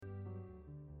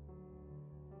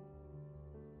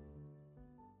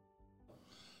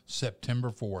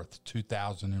September 4th,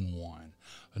 2001,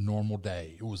 a normal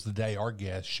day. It was the day our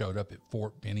guest showed up at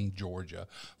Fort Benning, Georgia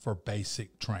for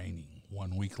basic training.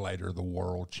 1 week later, the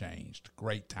world changed.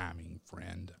 Great timing,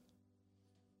 friend.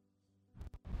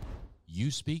 You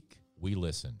speak, we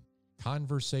listen.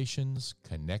 Conversations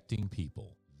connecting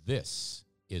people. This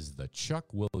is the Chuck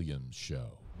Williams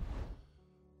Show.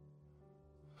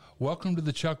 Welcome to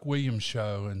the Chuck Williams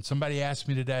Show. And somebody asked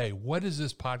me today, what is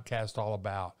this podcast all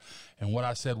about? And what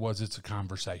I said was it's a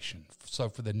conversation. So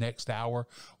for the next hour,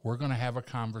 we're going to have a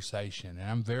conversation. And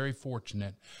I'm very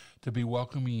fortunate to be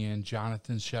welcoming in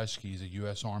Jonathan Shuskey. He's a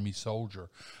U.S. Army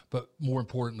soldier. But more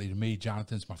importantly to me,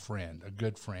 Jonathan's my friend, a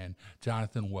good friend.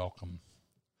 Jonathan, welcome.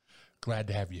 Glad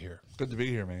to have you here. Good to be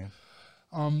here, man.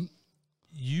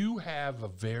 You have a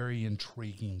very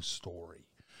intriguing story.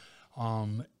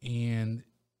 And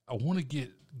I want to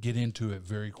get into it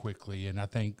very quickly, and I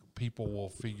think people will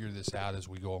figure this out as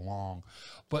we go along.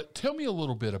 But tell me a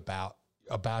little bit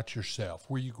about yourself,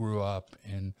 where you grew up,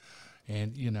 and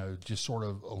you know, just sort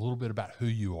of a little bit about who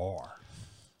you are.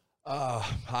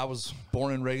 I was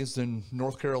born and raised in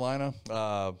North Carolina,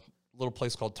 a little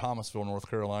place called Thomasville, North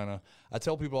Carolina. I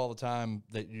tell people all the time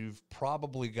that you've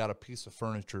probably got a piece of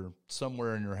furniture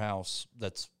somewhere in your house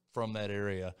that's from that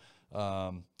area.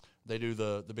 They do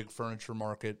the big furniture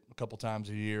market a couple times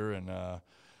a year, and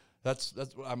that's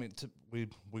I mean, we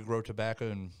grow tobacco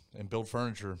and build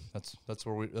furniture. That's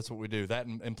what we do. That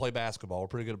and play basketball. We're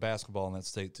pretty good at basketball in that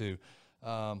state too.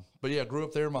 But yeah, grew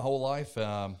up there my whole life.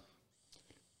 Then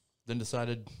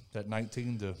decided at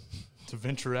 19 to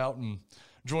venture out and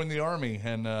join the Army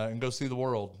and go see the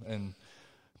world, and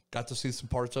got to see some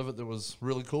parts of it that was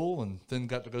really cool, and then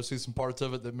got to go see some parts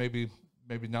of it that maybe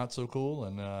not so cool,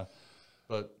 and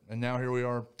now here we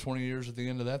are 20 years at the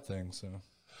end of that thing. So,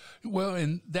 well,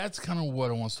 and that's kind of what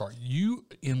I want to start. You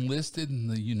enlisted in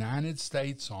the United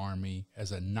States Army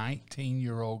as a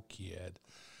 19-year-old kid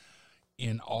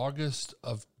in August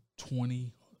of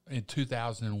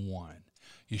 2001.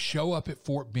 You show up at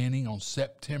Fort Benning on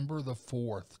September the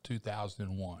 4th,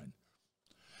 2001.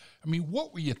 I mean,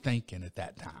 what were you thinking at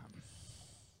that time?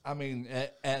 I mean,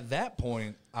 at that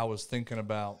point, I was thinking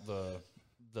about the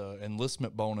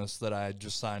enlistment bonus that I had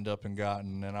just signed up and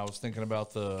gotten, and I was thinking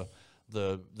about the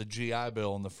GI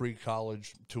Bill and the free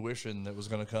college tuition that was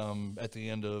going to come at the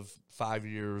end of 5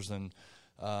 years. And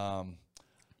I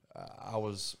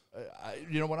was,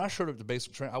 when I showed up to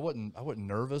basic training, I wasn't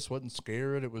nervous, wasn't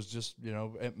scared. It was just,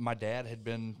 my dad had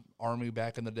been Army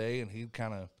back in the day, and he'd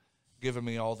kind of given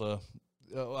me all the,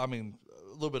 a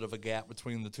little bit of a gap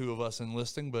between the two of us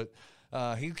enlisting, but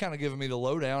he'd kind of given me the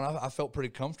lowdown. I felt pretty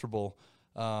comfortable.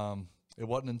 It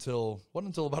wasn't until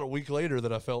about a week later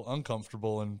that I felt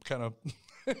uncomfortable and kind of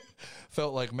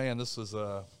felt like, man, this is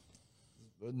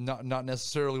not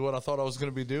necessarily what I thought I was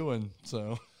going to be doing.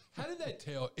 So, how did they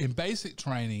tell in basic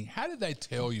training? How did they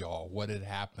tell y'all what had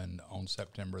happened on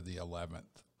September the 11th?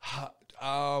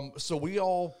 So we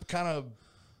all kind of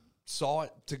saw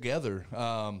it together.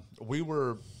 We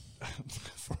were,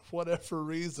 for whatever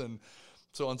reason.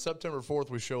 So on September 4th,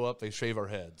 we show up. They shave our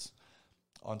heads.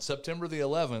 On September the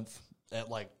 11th, at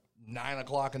like 9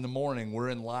 o'clock in the morning, we're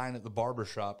in line at the barber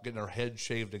shop getting our head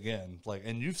shaved again.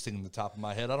 And you've seen the top of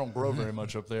my head. I don't grow very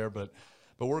much up there, but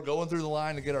we're going through the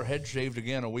line to get our head shaved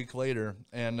again a week later.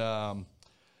 And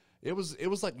it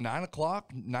was like 9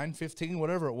 o'clock, 9:15,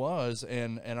 whatever it was.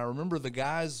 And I remember the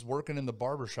guys working in the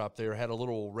barber shop there had a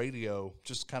little radio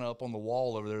just kind of up on the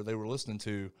wall over there they were listening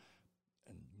to,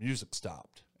 and music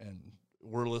stopped. And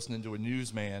we're listening to a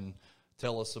newsman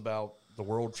tell us about the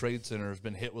World Trade Center has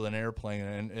been hit with an airplane,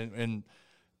 and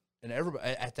everybody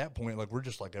at that point, like, we're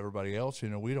just like everybody else,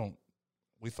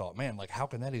 we thought, man, like, how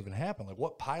can that even happen? Like,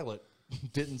 what pilot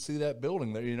didn't see that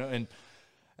building there, and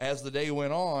as the day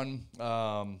went on,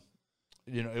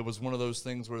 it was one of those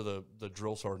things where the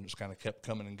drill sergeants kind of kept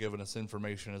coming and giving us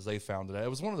information as they found it. It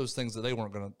was one of those things that they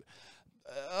weren't going to,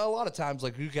 a lot of times,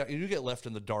 like, you get left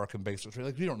in the dark in basic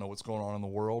training. Like, you don't know what's going on in the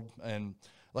world, and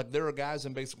like, there are guys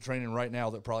in basic training right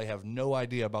now that probably have no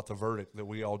idea about the verdict that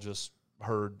we all just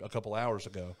heard a couple hours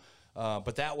ago.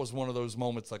 But that was one of those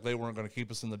moments, like, they weren't going to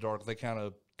keep us in the dark. They kind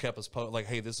of kept us like,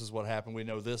 hey, this is what happened. We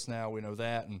know this now. We know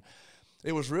that. And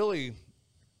it was really,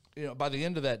 by the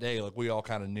end of that day, like, we all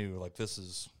kind of knew, like, this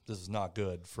is not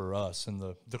good for us and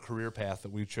the career path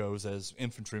that we chose as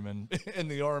infantrymen in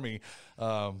the Army.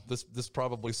 This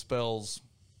probably spells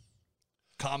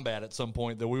combat at some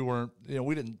point that we weren't,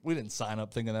 we didn't sign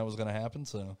up thinking that was going to happen.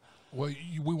 So, well,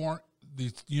 we weren't.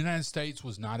 The United States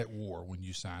was not at war when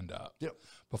you signed up. Yep.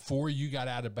 Before you got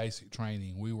out of basic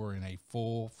training, we were in a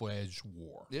full-fledged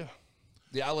war. Yeah.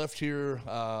 Yeah, I left here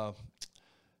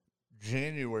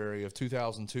January of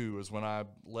 2002 is when I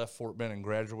left Fort Benning,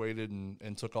 graduated,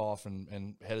 and took off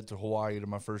and headed to Hawaii to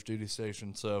my first duty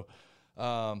station. So,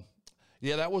 yeah,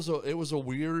 it was a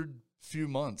weird few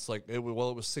months. Like it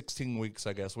was 16 weeks,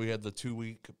 I guess. We had the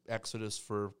 2-week exodus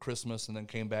for Christmas and then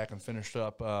came back and finished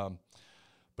up.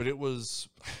 But it was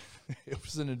it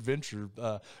was an adventure.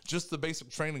 Just the basic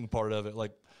training part of it,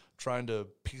 like trying to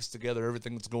piece together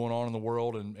everything that's going on in the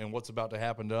world and what's about to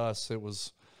happen to us. It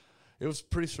was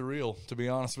pretty surreal, to be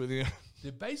honest with you.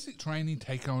 Did basic training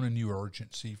take on a new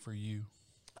urgency for you?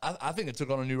 I think it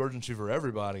took on a new urgency for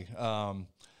everybody.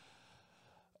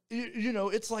 You know,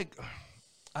 it's like,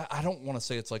 I don't want to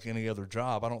say it's like any other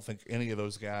job. I don't think any of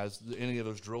those guys, any of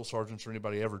those drill sergeants or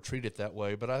anybody ever treat it that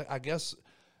way. But I guess,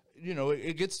 you know,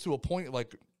 it gets to a point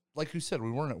like you said, we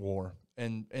weren't at war.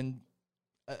 And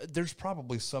there's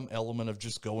probably some element of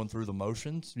just going through the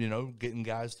motions, you know, getting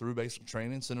guys through basic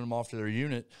training, sending them off to their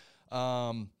unit.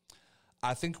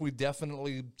 I think we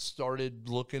definitely started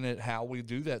looking at how we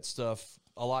do that stuff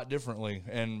a lot differently.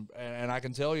 And I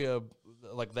can tell you,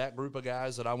 like that group of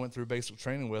guys that I went through basic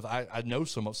training with, I know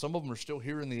some of them are still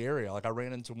here in the area. Like I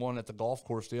ran into one at the golf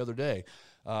course the other day.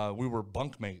 We were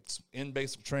bunkmates in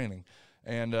basic training.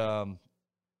 And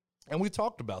we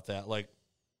talked about that. Like,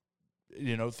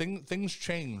 you know, things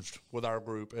changed with our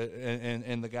group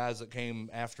and the guys that came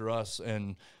after us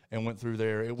and went through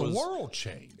there. The world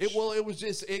changed.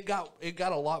 It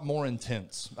got a lot more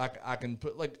intense. I can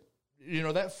put, like, you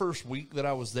know, that first week that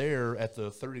I was there at the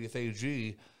 30th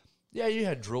AG, yeah, you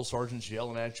had drill sergeants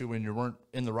yelling at you when you weren't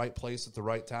in the right place at the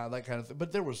right time, that kind of thing.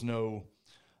 But there was no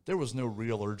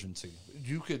real urgency.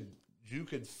 You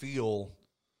could feel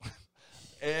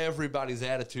everybody's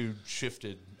attitude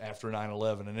shifted after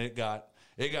 9/11, and it got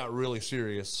really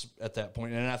serious at that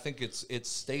point. And I think it's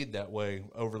stayed that way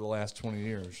over the last 20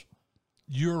 years.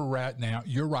 You're right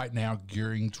now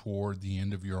gearing toward the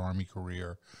end of your Army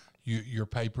career. Your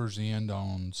papers end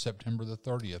on September the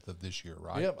 30th of this year,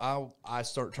 right? Yep. I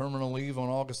start terminal leave on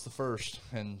August the 1st.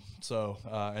 And so,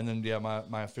 and then, yeah,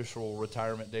 my official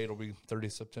retirement date will be 30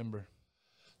 September.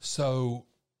 So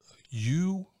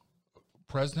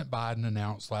President Biden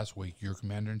announced last week, your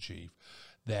commander-in-chief,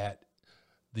 that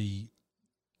the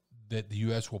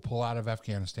U.S. will pull out of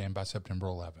Afghanistan by September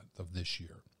 11th of this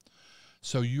year.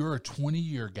 So you're a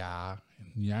 20-year guy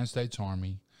in the United States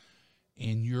Army,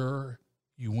 and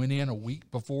you went in a week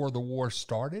before the war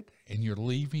started, and you're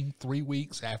leaving 3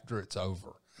 weeks after it's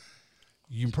over.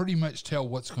 You can pretty much tell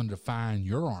what's going to define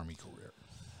your Army career.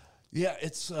 Yeah,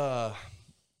 it's I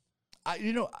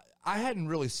hadn't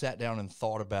really sat down and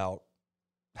thought about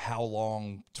how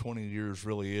long 20 years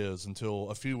really is until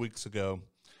a few weeks ago,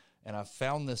 and I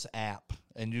found this app,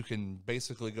 and you can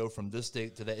basically go from this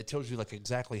date to that. It tells you like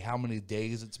exactly how many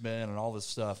days it's been and all this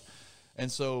stuff. And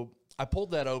so I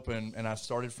pulled that open, and I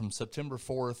started from September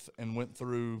 4th and went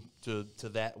through to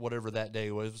that, whatever that day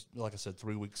was, like I said,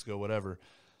 3 weeks ago, whatever.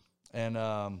 And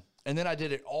then I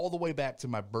did it all the way back to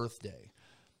my birthday.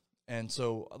 And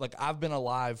so, like, I've been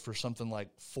alive for something like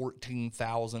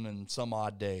 14,000 and some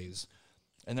odd days.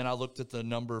 And then I looked at the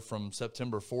number from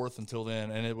September 4th until then,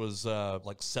 and it was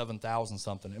like 7,000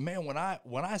 something. And man, when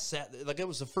I sat, like, it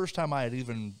was the first time I had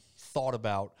even thought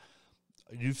about,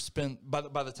 you've spent,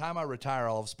 by the time I retire,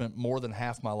 I'll have spent more than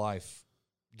half my life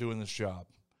doing this job.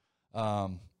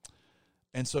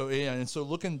 And so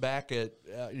looking back at,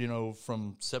 you know,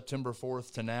 from September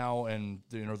 4th to now, and,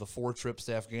 you know, the 4 trips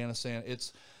to Afghanistan,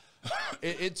 it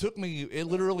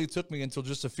literally took me until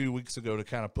just a few weeks ago to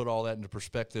kind of put all that into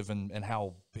perspective and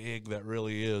how big that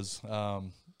really is.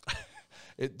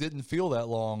 It didn't feel that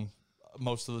long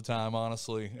most of the time,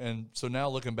 honestly. And so now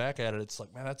looking back at it, it's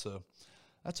like, man,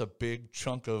 that's a big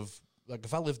chunk of, like,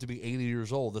 if I live to be 80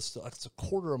 years old, that's a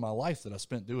quarter of my life that I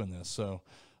spent doing this. So,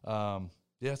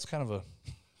 yeah, it's kind of a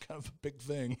big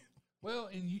thing. Well,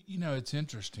 and you know, it's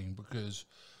interesting because,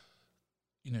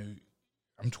 you know,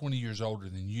 I'm 20 years older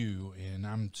than you, and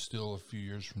I'm still a few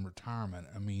years from retirement.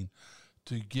 I mean,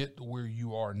 to get to where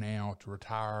you are now, to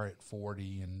retire at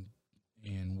 40,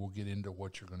 and we'll get into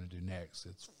what you're going to do next.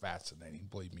 It's fascinating.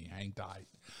 Believe me, hang tight.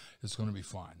 It's going to be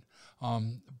fun.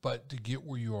 But to get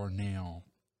where you are now,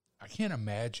 I can't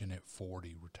imagine at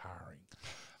 40 retiring.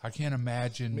 I can't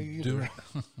imagine doing.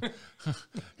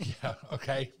 Yeah,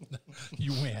 okay,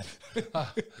 you win.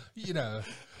 You know,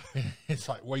 it's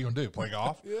like, what are you gonna do? Play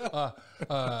golf? Yeah.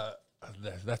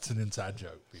 That's an inside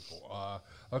joke, people.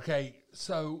 Okay,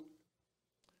 so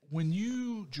when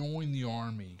you joined the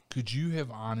Army, could you have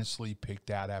honestly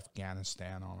picked out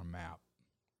Afghanistan on a map?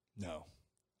 No,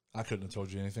 I couldn't have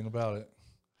told you anything about it.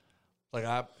 Like,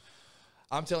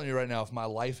 I'm telling you right now, if my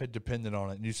life had depended on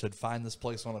it, and you said find this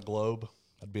place on a globe,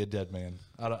 I'd be a dead man.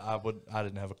 I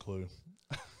didn't have a clue.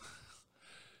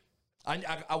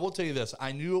 I will tell you this.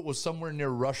 I knew it was somewhere near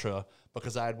Russia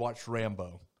because I had watched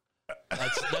Rambo.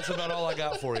 That's about all I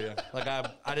got for you. Like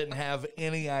I didn't have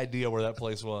any idea where that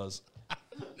place was.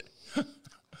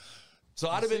 So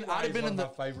I'd have been in the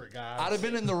favorite guys. I'd have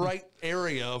been in the right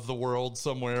area of the world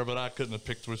somewhere, but I couldn't have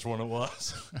picked which one it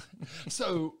was.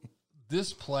 So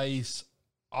this place,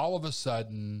 all of a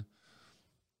sudden,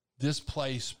 this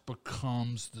place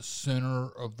becomes the center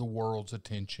of the world's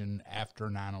attention after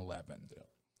 9/11. Yeah.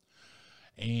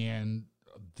 And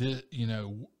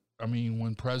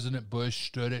when President Bush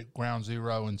stood at Ground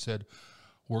Zero and said,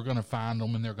 "We're going to find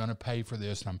them and they're going to pay for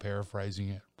this," and I'm paraphrasing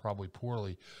it probably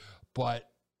poorly, but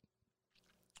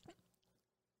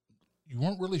you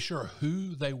weren't really sure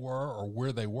who they were or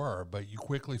where they were, but you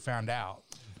quickly found out.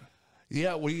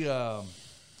 Yeah,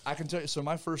 I can tell you. So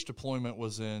my first deployment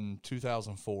was in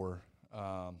 2004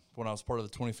 when I was part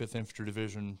of the 25th Infantry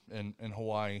Division in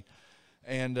Hawaii.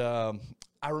 And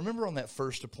I remember on that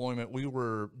first deployment,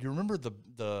 you remember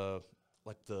the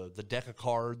deck of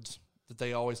cards that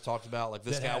they always talked about? Like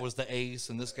this guy was the ace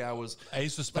and this guy was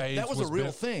Ace of Spades. That was a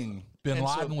real thing. Bin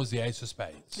Laden was the Ace of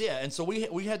Spades. Yeah, and so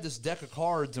we had this deck of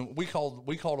cards, and we called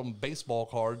them baseball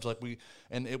cards. Like we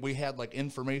had like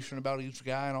information about each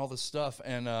guy and all this stuff.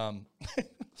 And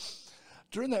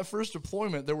during that first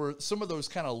deployment, there were some of those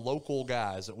kind of local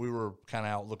guys that we were kind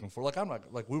of out looking for. Like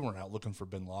we weren't out looking for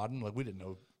Bin Laden. Like we didn't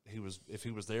know if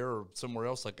he was there or somewhere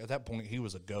else. Like at that point, he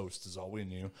was a ghost, is all we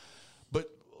knew. But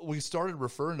we started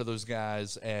referring to those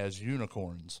guys as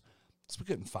unicorns. So we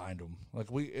couldn't find them.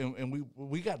 Like we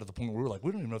got to the point where we were like,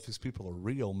 we don't even know if these people are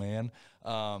real, man.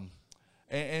 And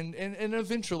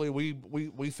eventually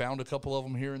we found a couple of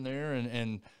them here and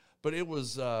there, but it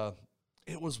was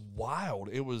wild.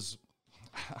 It was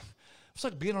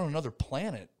like being on another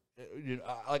planet.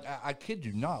 I kid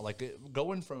you not. Like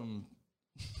going from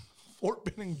Fort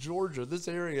Benning, Georgia, this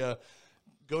area,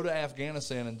 go to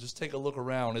Afghanistan and just take a look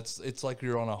around. It's like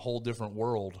you're on a whole different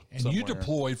world. And somewhere. you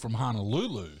deployed from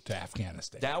Honolulu to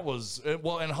Afghanistan. That was,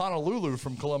 well, and Honolulu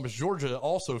from Columbus, Georgia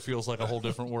also feels like a whole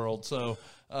different world. So,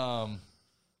 yeah,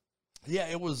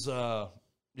 it was,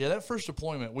 that first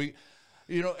deployment,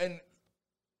 and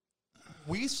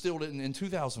we still didn't, in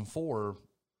 2004,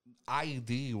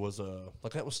 IED was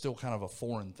that was still kind of a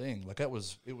foreign thing. Like it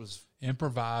was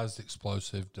improvised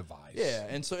explosive device. Yeah,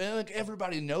 and like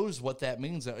everybody knows what that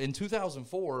means. In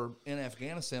 2004 in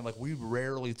Afghanistan, like we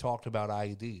rarely talked about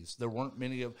IEDs. There weren't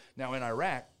many of. Now in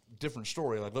Iraq, different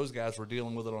story. Like those guys were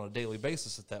dealing with it on a daily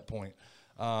basis at that point.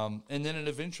 And then it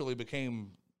eventually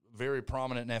became very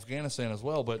prominent in Afghanistan as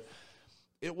well. But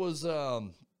it was.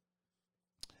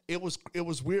 It was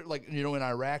weird, like, in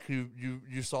Iraq,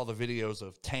 you saw the videos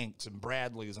of tanks and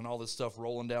Bradleys and all this stuff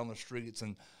rolling down the streets,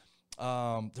 and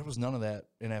there was none of that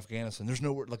in Afghanistan. There's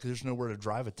nowhere to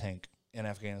drive a tank in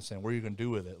Afghanistan. What are you going to do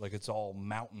with it? Like, it's all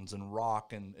mountains and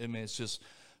rock, and I mean, it's just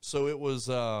so it was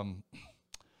a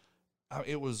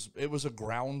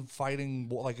ground fighting.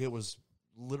 Like, it was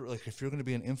literally like, if you're going to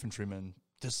be an infantryman,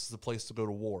 this is the place to go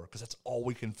to war because that's all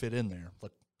we can fit in there.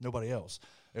 Like nobody else.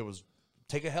 It was.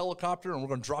 Take a helicopter and we're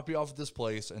going to drop you off at this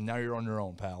place, and now you're on your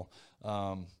own, pal.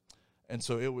 And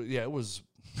so it was.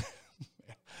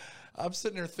 I'm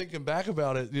sitting there thinking back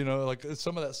about it, like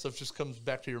some of that stuff just comes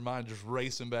back to your mind, just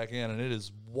racing back in, and it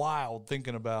is wild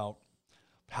thinking about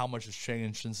how much has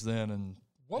changed since then, and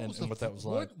what that was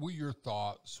like. What were your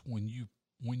thoughts when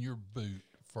your boot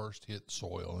first hit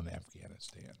soil in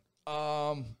Afghanistan?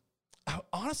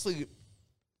 Honestly.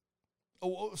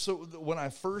 So when I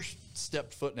first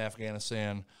stepped foot in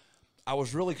Afghanistan, I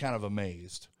was really kind of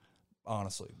amazed,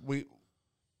 honestly. We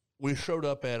showed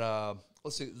up at,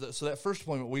 so that first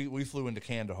deployment, we flew into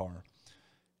Kandahar.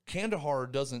 Kandahar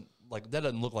doesn't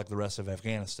look like the rest of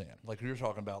Afghanistan. Like you're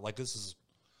talking about, like this is,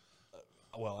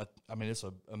 it's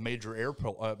a major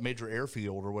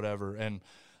airfield or whatever, and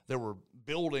there were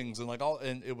buildings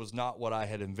and it was not what I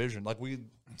had envisioned. Like we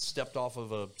stepped off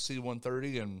of a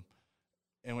C-130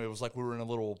 and it was like we were in a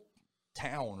little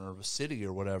town or a city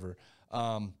or whatever.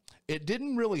 It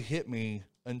didn't really hit me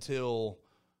until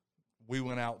we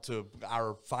went out to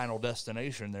our final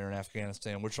destination there in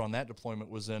Afghanistan, which on that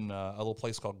deployment was in a little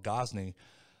place called Ghazni.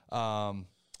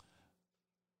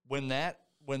 When that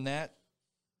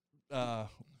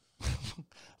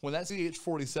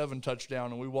CH-47 touched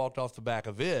down and we walked off the back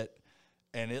of it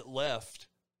and it left,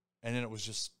 and then it was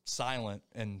just silent,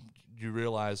 and you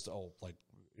realized,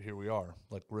 here we are,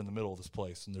 like we're in the middle of this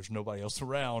place and there's nobody else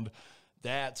around.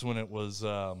 That's when it was,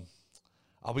 I'll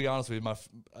be honest with you,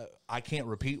 I can't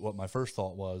repeat what my first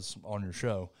thought was on your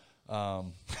show.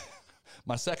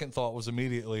 My second thought was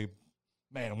immediately,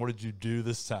 man, what did you do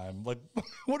this time? Like,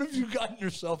 what have you gotten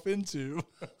yourself into?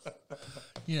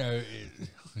 You know,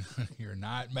 you're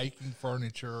not making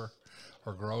furniture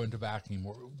or growing tobacco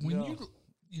anymore. When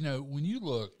you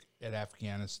look at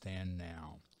Afghanistan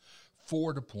now,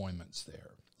 4 deployments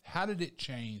there. How did it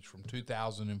change from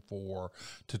 2004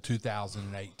 to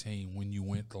 2018 when you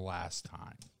went the last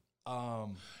time?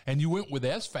 And you went with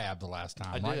SFAB the last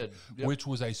time, I right? did, yep. Which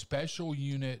was a special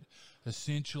unit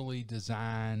essentially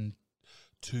designed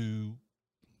to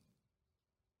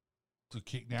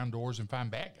kick down doors and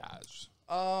find bad guys.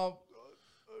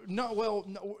 No,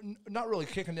 not really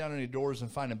kicking down any doors and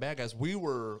finding bad guys. We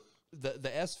were the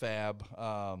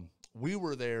SFAB. We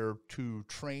were there to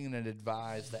train and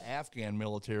advise the Afghan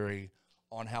military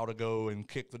on how to go and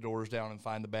kick the doors down and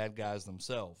find the bad guys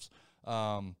themselves.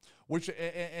 Which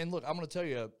look, I'm going to tell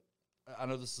you, I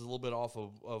know this is a little bit off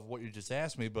of what you just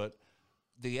asked me, but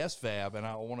the SFAB, and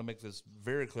I want to make this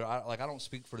very clear, I don't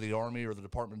speak for the Army or the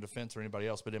Department of Defense or anybody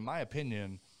else, but in my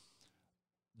opinion,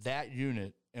 that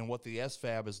unit and what the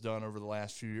SFAB has done over the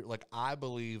last few years, like, I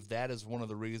believe that is one of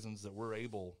the reasons that we're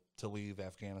able to leave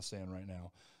Afghanistan right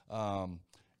now.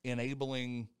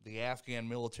 Enabling the Afghan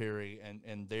military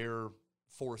and their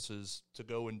forces to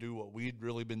go and do what we'd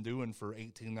really been doing for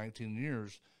 18, 19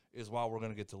 years is why we're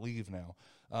going to get to leave now.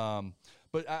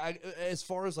 But as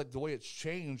far as like the way it's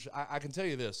changed, I can tell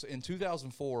you this. In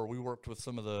 2004, we worked with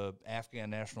some of the Afghan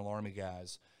National Army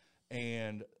guys,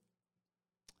 and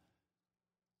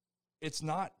it's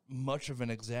not much of an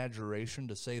exaggeration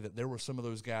to say that there were some of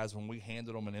those guys, when we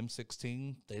handed them an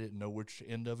M16, they didn't know which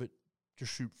end of it to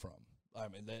shoot from. I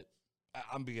mean,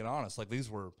 I'm being honest. Like, these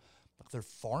were, like, they're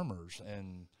farmers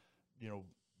and, you know,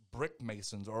 brick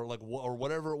masons or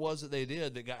whatever it was that they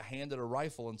did that got handed a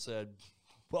rifle and said,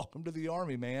 "Welcome to the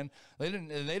Army, man."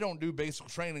 They don't do basic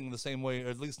training the same way,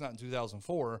 at least not in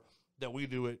 2004, that we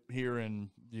do it here in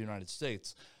the United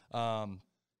States. And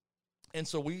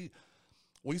so we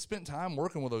spent time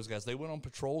working with those guys. They went on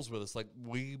patrols with us. Like,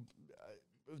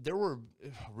 there were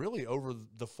really, over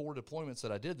the 4 deployments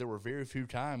that I did, there were very few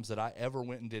times that I ever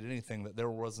went and did anything that there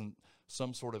wasn't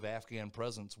some sort of Afghan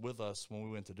presence with us when we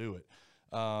went to do it.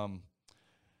 And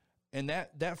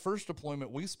that first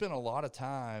deployment, we spent a lot of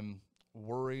time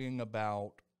worrying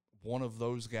about one of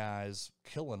those guys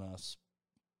killing us,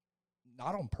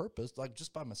 not on purpose, like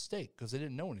just by mistake, because they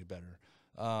didn't know any better.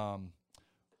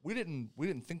 We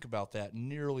didn't think about that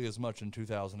nearly as much in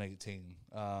 2018.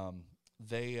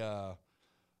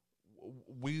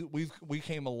 We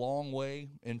came a long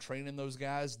way in training those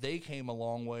guys. They came a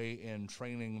long way in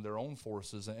training their own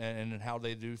forces and how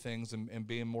they do things and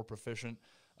being more proficient.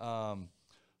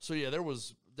 So yeah, there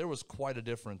was quite a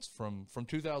difference from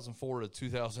 2004 to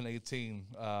 2018.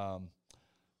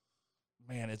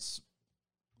 Man, it's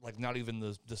like not even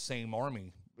the same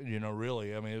Army, you know,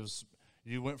 really. I mean,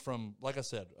 you went from, like I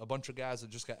said, a bunch of guys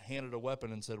that just got handed a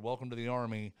weapon and said, "Welcome to the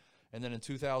Army." And then in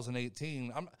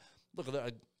 2018,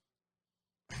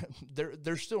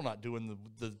 they're still not doing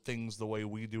the things the way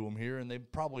we do them here, and they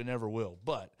probably never will.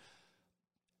 But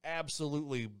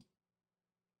absolutely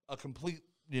a complete,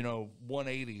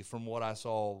 180 from what I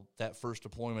saw that first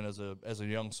deployment as a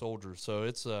young soldier. So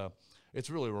it's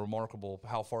really remarkable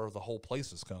how far the whole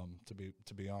place has come, to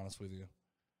be honest with you.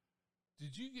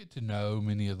 Did you get to know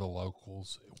many of the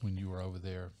locals when you were over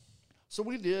there? So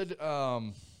we did.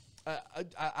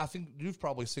 I think you've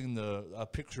probably seen a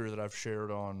picture that I've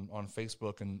shared on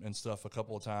Facebook and stuff a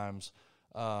couple of times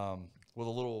with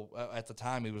a little. At the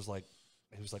time, he was like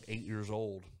 8 years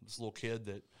old. This little kid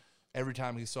that every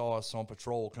time he saw us on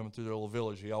patrol coming through their little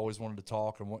village, he always wanted to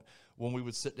talk. And when we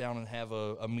would sit down and have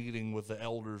a meeting with the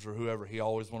elders or whoever, he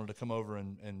always wanted to come over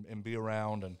and be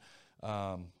around. And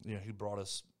he brought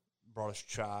us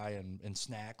chai and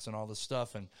snacks and all this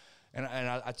stuff. And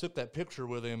I took that picture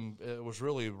with him. It was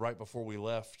really right before we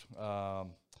left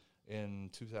in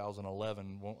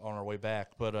 2011 on our way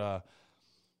back. But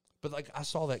like, I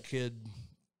saw that kid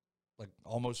like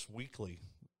almost weekly.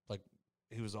 Like,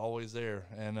 he was always there.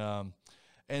 And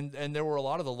there were a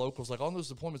lot of the locals, like on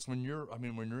those deployments, when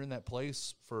you're in that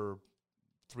place for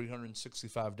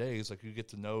 365 days, like, you get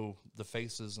to know the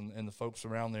faces and the folks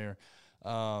around there.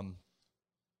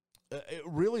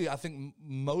 Really, I think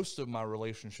most of my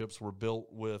relationships were built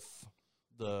with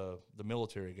the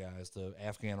military guys, the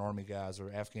Afghan Army guys or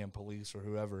Afghan police or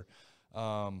whoever.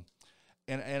 And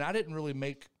I didn't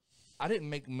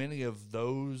make many of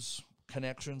those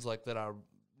connections like that.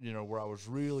 Where I was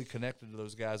really connected to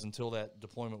those guys until that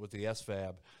deployment with the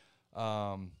SFAB.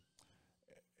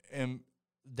 And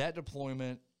that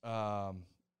deployment,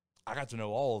 I got to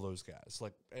know all of those guys,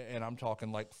 like, and I'm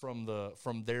talking like from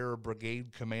their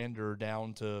brigade commander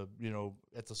down to,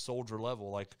 at the soldier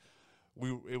level. Like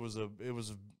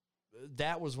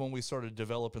that was when we started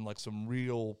developing like some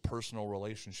real personal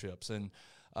relationships. And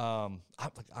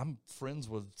I'm friends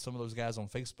with some of those guys on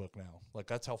Facebook now. Like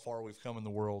that's how far we've come in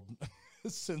the world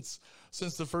since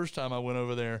the first time I went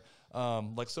over there.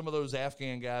 Like some of those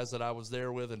Afghan guys that I was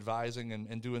there with advising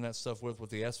and doing that stuff with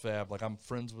the SFAB, like I'm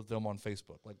friends with them on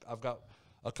Facebook. Like I've got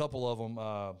a couple of them,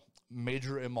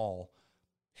 Major Imal,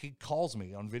 he calls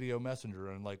me on video messenger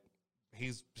and like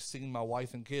he's seen my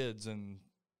wife and kids and,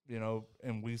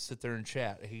 and we sit there and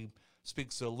chat. He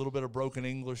speaks a little bit of broken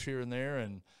English here and there,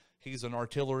 and he's an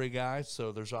artillery guy,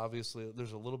 so there's a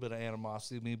little bit of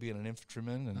animosity, me being an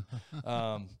infantryman,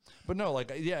 and but no,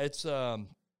 like it's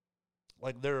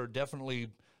like there are definitely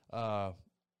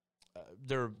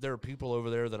there are people over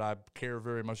there that I care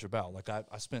very much about. Like I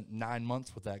spent 9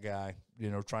 months with that guy,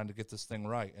 trying to get this thing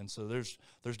right, and so there's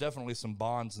definitely some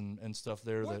bonds and stuff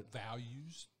there. What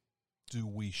values do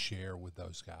we share with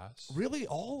those guys? Really,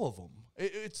 all of them.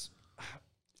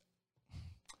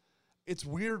 It's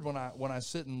weird when I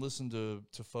sit and listen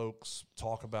to folks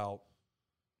talk about,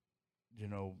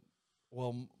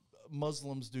 well,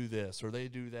 Muslims do this or they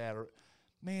do that, or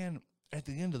man, at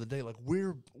the end of the day, like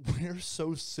we're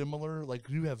so similar, like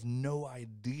you have no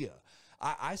idea.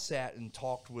 I sat and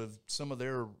talked with some of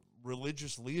their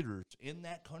religious leaders in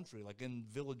that country, like in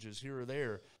villages here or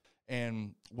there,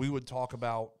 and we would talk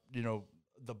about,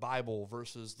 the Bible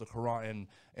versus the Quran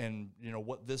and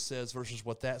what this says versus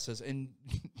what that says. And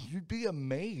you'd be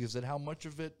amazed at how much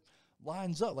of it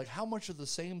lines up, like how much of the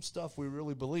same stuff we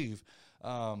really believe.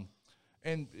 Look,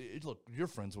 you're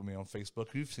friends with me on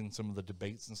Facebook. You've seen some of the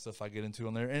debates and stuff I get into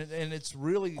on there. And it's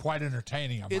really quite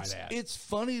entertaining, I might add. It's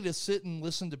funny to sit and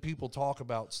listen to people talk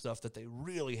about stuff that they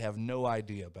really have no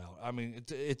idea about. I mean,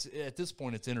 it's at this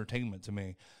point, it's entertainment to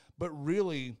me. But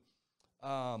really,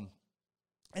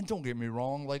 and don't get me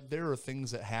wrong, like there are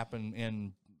things that happen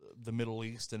in the Middle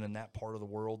East and in that part of the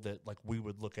world that like we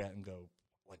would look at and go,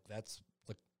 like that's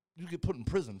like you get put in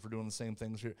prison for doing the same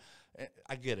things here.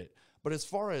 I get it. But as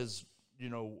far as,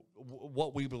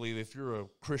 what we believe, if you're a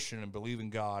Christian and believe in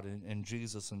God and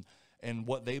Jesus and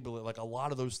what they believe, like a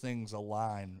lot of those things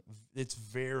align. It's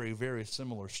very, very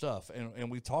similar stuff.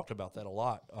 And we talked about that a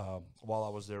lot while I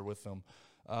was there with them.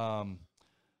 But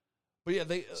yeah,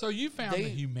 so you found the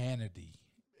humanity.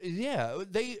 Yeah,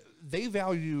 they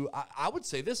value. I would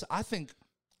say this. I think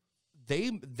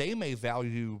they may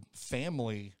value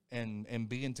family and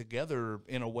being together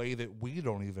in a way that we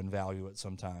don't even value it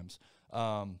sometimes.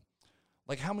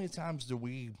 Like how many times do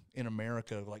we in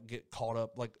America like get caught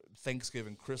up like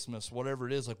Thanksgiving, Christmas, whatever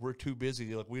it is? Like we're too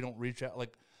busy. Like we don't reach out.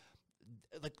 Like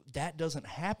that doesn't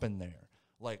happen there.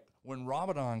 Like when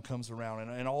Ramadan comes around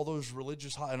and all those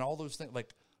religious and all those things,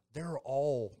 like they're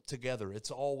all together.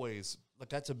 It's always like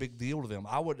that's a big deal to them.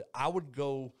 I would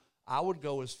go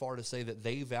as far to say that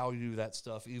they value that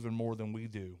stuff even more than we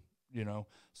do.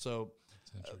 So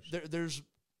there's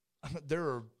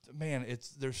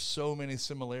so many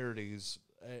similarities.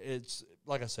 It's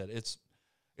like I said,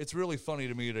 it's really funny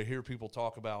to me to hear people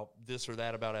talk about this or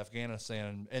that about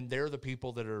Afghanistan, and they're the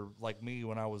people that are like me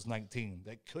when I was 19.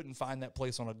 They couldn't find that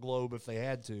place on a globe if they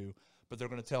had to, but they're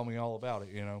going to tell me all about it.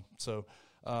 So.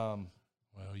 Well,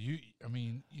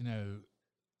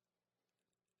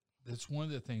 that's one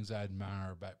of the things I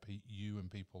admire about you and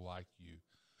people like you.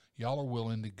 Y'all are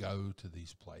willing to go to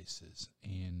these places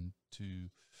and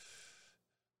to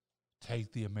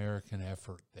take the American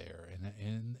effort there,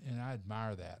 and I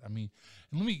admire that. I mean,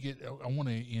 and I want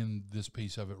to end this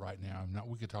piece of it right now.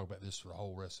 We could talk about this for the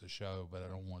whole rest of the show, but I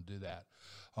don't want to do that.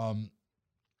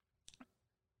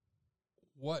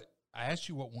 I asked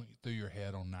you what went through your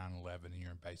head on 9/11 in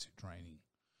your basic training.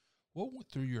 What went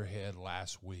through your head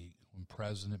last week when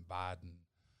President Biden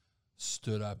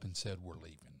stood up and said, "We're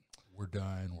leaving, we're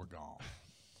done, we're gone"?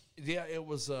 Yeah, it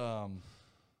was. There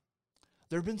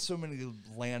have been so many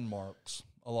landmarks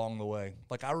along the way.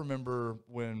 Like I remember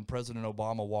when President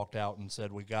Obama walked out and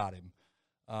said, "We got him."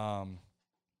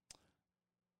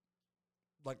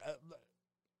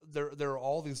 There are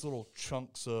all these little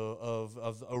chunks of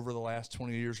over the last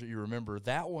 20 years that you remember.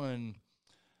 That one,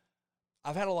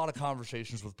 I've had a lot of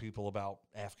conversations with people about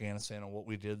Afghanistan and what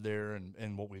we did there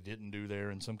and what we didn't do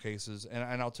there in some cases.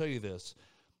 And I'll tell you this,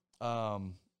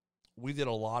 we did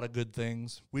a lot of good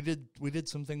things. We did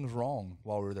some things wrong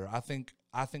while we were there. I think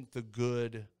the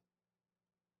good,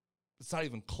 it's not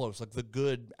even close. Like the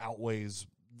good outweighs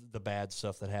the bad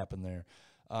stuff that happened there.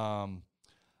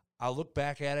 I look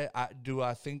back at it.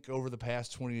 I think over the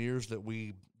past 20 years that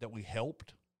we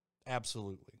helped?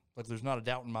 Absolutely. Like, there's not a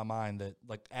doubt in my mind that,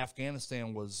 like,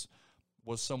 Afghanistan was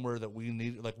somewhere that we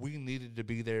needed to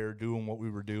be there doing what we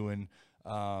were doing.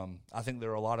 I think there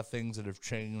are a lot of things that have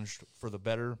changed for the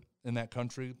better in that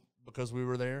country because we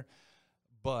were there.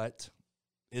 But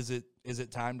is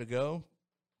it time to go?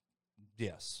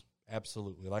 Yes,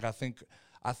 absolutely. Like, I think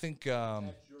that's your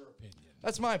opinion.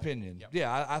 That's my opinion. Yep.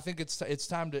 Yeah, I think it's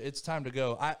time to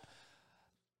go. I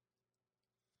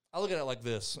look at it like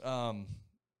this.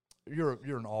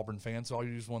 You're an Auburn fan, so I'll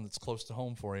use one that's close to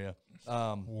home for you.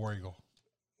 War Eagle.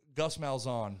 Gus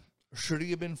Malzahn, should he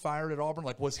have been fired at Auburn?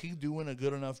 Like, was he doing a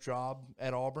good enough job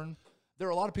at Auburn? There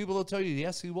are a lot of people that'll tell you,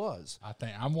 yes, he was. I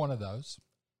think I'm one of those.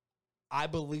 I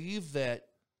believe that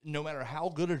no matter how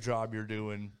good a job you're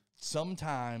doing,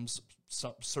 sometimes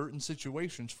certain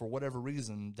situations, for whatever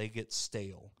reason, they get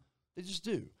stale. They just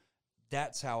do.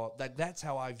 That's how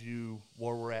I view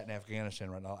where we're at in Afghanistan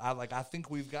right now. I think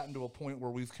we've gotten to a point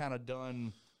where we've kind of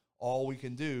done all we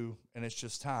can do, and it's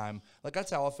just time. Like, that's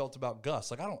how I felt about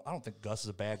Gus. Like, I don't think Gus is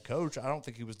a bad coach. I don't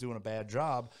think he was doing a bad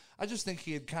job. I just think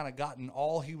he had kind of gotten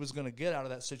all he was going to get out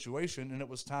of that situation, and it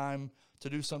was time to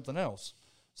do something else.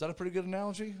 Is that a pretty good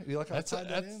analogy? You like how I tied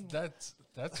that in? That's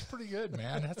pretty good,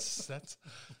 man. That's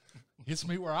hits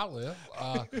me where I live.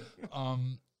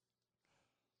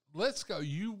 Let's go.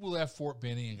 You left Fort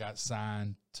Benning and got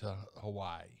signed to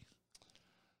Hawaii.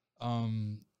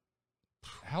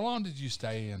 How long did you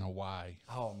stay in Hawaii?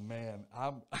 Oh man,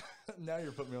 now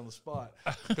you're putting me on the spot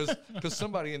because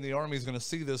somebody in the Army is going to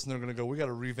see this and they're going to go, "We got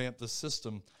to revamp this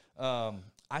system."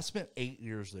 I spent 8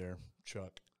 years there,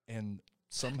 Chuck, and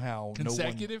somehow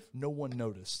consecutive. No one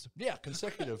noticed. Yeah,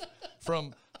 consecutive.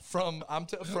 From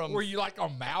Were you like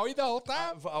on Maui the whole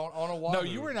time? On Oahu? No,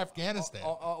 you were in Afghanistan.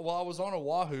 Well, I was on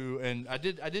Oahu, and I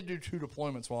did do 2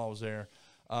 deployments while I was there.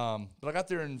 But I got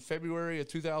there in February of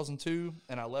 2002,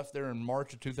 and I left there in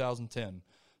March of 2010.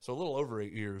 So a little over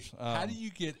 8 years. How do you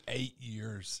get 8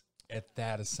 years at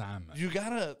that assignment? You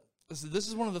gotta. This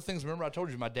is one of the things. Remember, I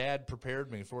told you my dad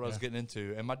prepared me for what I was getting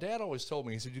into, and my dad always told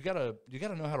me, he said, "You gotta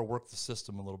know how to work the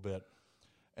system a little bit."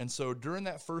 And so during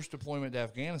that first deployment to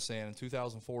Afghanistan in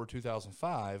 2004,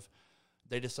 2005,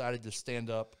 they decided to stand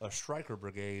up a striker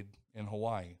brigade in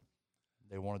Hawaii.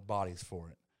 They wanted bodies for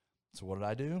it. So what did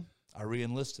I do? I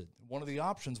re-enlisted. One of the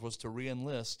options was to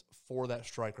re-enlist for that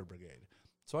striker brigade.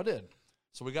 So I did.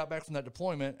 So we got back from that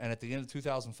deployment, and at the end of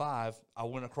 2005, I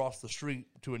went across the street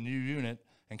to a new unit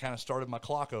and kind of started my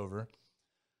clock over.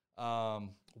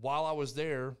 While I was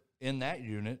there in that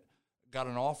unit, got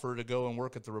an offer to go and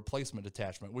work at the replacement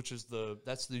detachment, which is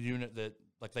that's the unit that,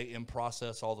 like, they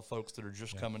in-process all the folks that are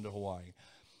just coming to Hawaii.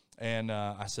 And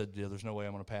I said, yeah, there's no way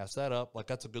I'm going to pass that up. Like,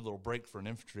 that's a good little break for an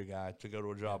infantry guy to go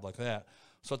to a job like that.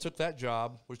 So I took that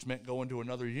job, which meant going to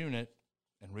another unit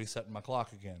and resetting my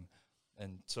clock again.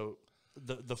 And so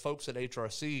the folks at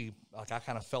HRC, like, I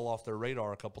kind of fell off their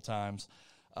radar a couple times.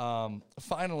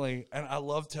 Finally, and I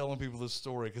love telling people this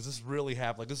story because this really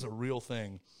happened. Like, this is a real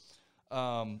thing.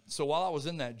 So while I was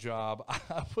in that job,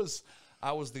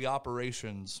 I was the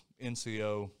operations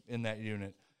NCO in that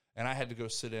unit, and I had to go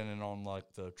sit in and on,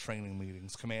 like, the training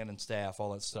meetings, command and staff,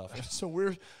 all that stuff. And so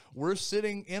we're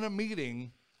sitting in a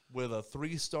meeting with a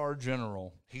 3-star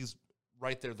general. He's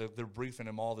right there. They're briefing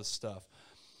him all this stuff,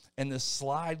 and this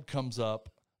slide comes up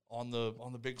on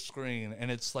the big screen, and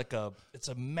it's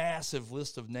a massive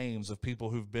list of names of people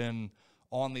who've been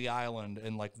on the island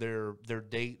and, like, their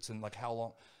dates and, like, how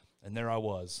long. And there I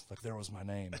was, like, there was my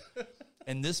name.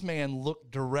 And this man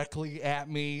looked directly at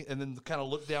me and then kind of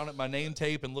looked down at my name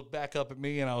tape and looked back up at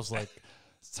me, and I was like,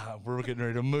 it's time. We're getting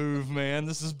ready to move, man.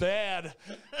 This is bad.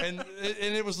 And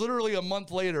it was literally a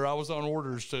month later, I was on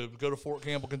orders to go to Fort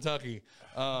Campbell, Kentucky.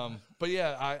 But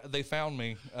yeah, they found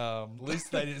me. At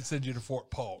least they didn't send you to Fort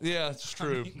Polk. Yeah, it's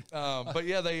true. But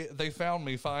yeah, they found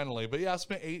me finally. But yeah, I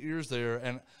spent 8 years there,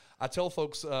 and I tell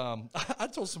folks, I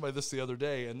told somebody this the other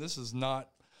day, and this isn't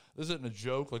a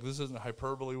joke, like, this isn't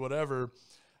hyperbole, whatever.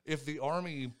 If the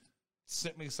Army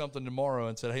sent me something tomorrow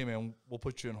and said, hey, man, we'll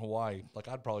put you in Hawaii, like,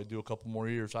 I'd probably do a couple more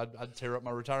years. I'd tear up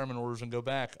my retirement orders and go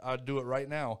back. I'd do it right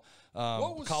now.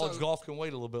 College golf can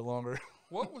wait a little bit longer.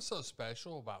 What was so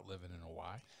special about living in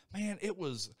Hawaii? Man, it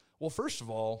was, well, first of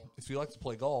all, if you like to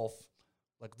play golf,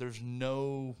 like, there's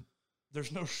no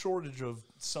shortage of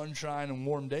sunshine and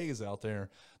warm days out there.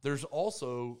 There's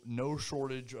also no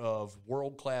shortage of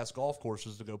world-class golf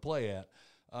courses to go play at.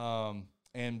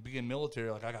 And being military,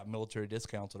 like, I got military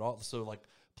discounts at all. So, like,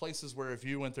 places where if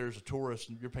you went there as a tourist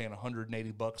and you're paying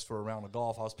 $180 for a round of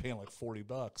golf, I was paying like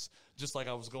 $40, just like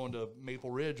I was going to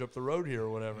Maple Ridge up the road here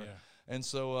or whatever. Yeah. And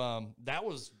so that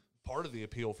was part of the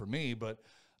appeal for me. But,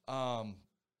 man,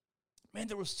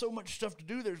 there was so much stuff to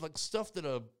do. There's, like, stuff that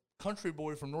a country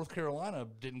boy from North Carolina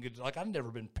didn't get, like, I'd never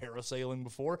been parasailing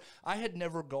before. I had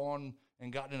never gone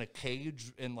and gotten in a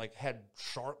cage and, like, had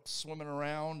sharks swimming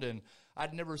around, and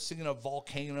I'd never seen a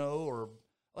volcano, or,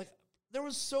 like, there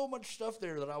was so much stuff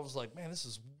there that I was like, man, this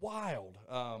is wild.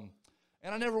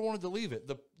 And I never wanted to leave it.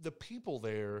 The people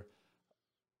there,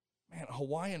 man,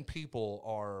 Hawaiian people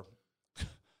are,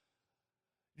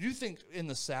 you think in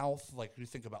the South, like, you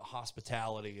think about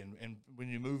hospitality, and when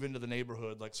you move into the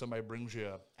neighborhood, like, somebody brings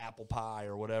you apple pie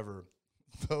or whatever,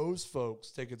 those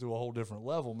folks take it to a whole different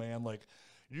level, man. Like,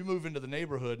 you move into the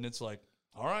neighborhood, and it's like,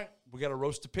 all right, we got to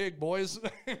roast a pig, boys.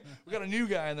 We got a new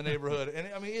guy in the neighborhood. And,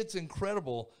 I mean, it's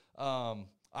incredible. I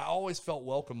always felt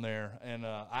welcome there, and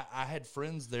I had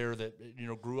friends there that, you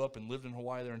know, grew up and lived in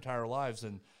Hawaii their entire lives,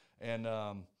 and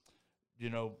you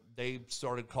know, they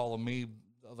started calling me,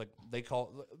 like, they've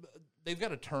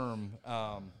got a term.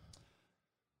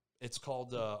 It's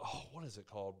called what is it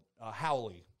called?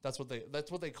 Haole. That's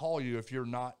what they call you if you're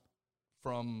not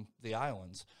from the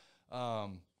islands.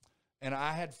 And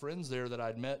I had friends there that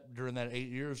I'd met during that 8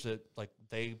 years that, like,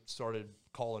 they started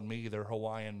calling me their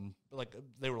Hawaiian. Like,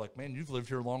 they were like, man, you've lived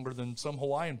here longer than some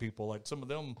Hawaiian people. Like, some of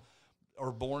them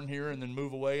are born here and then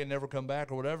move away and never come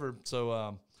back or whatever.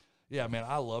 So, yeah, man,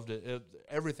 I loved it.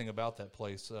 Everything about that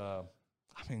place. I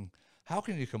mean, how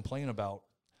can you complain about,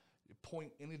 you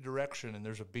point any direction and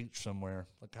there's a beach somewhere?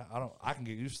 Like, I can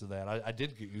get used to that. I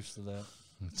did get used to that.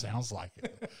 It sounds like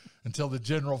it. Until the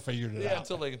general figured it out. Yeah,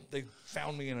 until they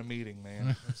found me in a meeting,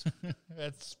 man.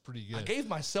 That's pretty good. I gave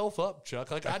myself up,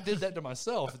 Chuck. Like, I did that to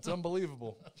myself. It's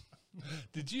unbelievable.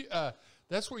 Did you,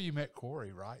 that's where you met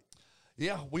Corey, right?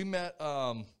 Yeah, we met,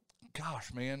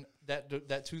 gosh, man,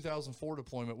 that 2004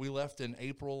 deployment, we left in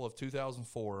April of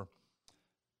 2004.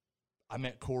 I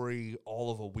met Corey all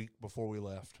of a week before we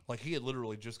left. Like, he had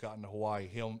literally just gotten to Hawaii,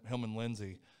 him and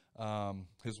Lindsay,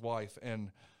 his wife, and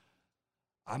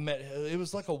I met, it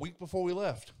was like a week before we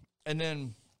left. And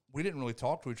then we didn't really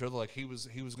talk to each other. Like, he was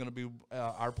going to be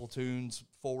our platoon's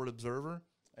forward observer,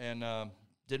 and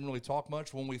didn't really talk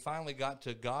much. When we finally got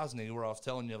to Ghazni, where I was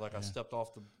telling you, like, I stepped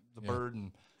off the bird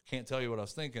and can't tell you what I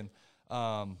was thinking.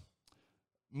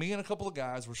 Me and a couple of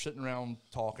guys were sitting around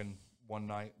talking one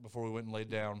night before we went and laid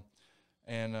down.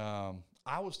 And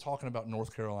I was talking about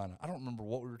North Carolina. I don't remember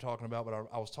what we were talking about, but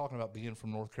I was talking about being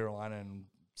from North Carolina and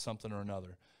something or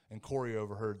another. And Corey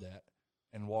overheard that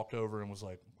and walked over and was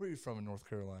like, where are you from in North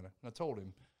Carolina? And I told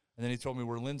him. And then he told me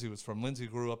where Lindsay was from. Lindsay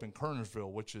grew up in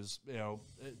Kernersville, which is, you know.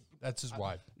 That's his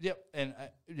wife. Yep. And,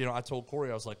 you know, I told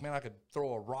Corey, I was like, man, I could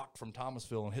throw a rock from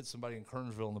Thomasville and hit somebody in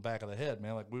Kernersville in the back of the head,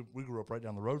 man. Like, we grew up right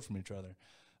down the road from each other.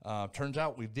 Turns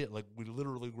out we did. Like, we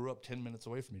literally grew up 10 minutes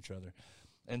away from each other.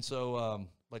 And so,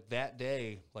 like, that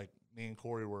day, like, me and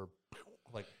Corey were,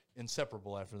 like,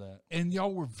 inseparable after that. And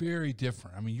y'all were very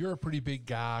different. I mean, you're a pretty big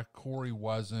guy. Corey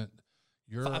wasn't.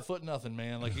 You're 5 foot nothing,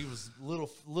 man. Like, he was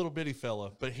little bitty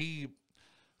fella, but he,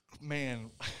 man,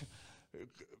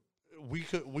 we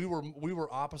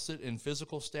were opposite in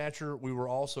physical stature. We were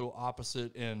also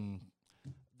opposite in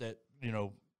that, you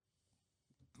know,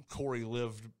 Corey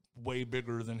lived way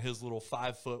bigger than his little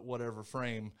 5 foot whatever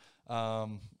frame.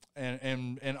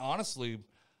 And honestly,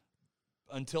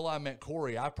 until I met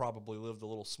Corey, I probably lived a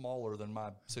little smaller than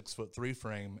my 6'3"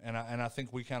 frame, and I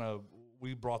think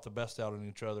we brought the best out in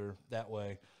each other that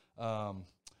way. But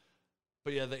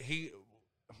yeah,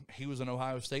 he was an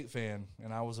Ohio State fan,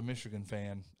 and I was a Michigan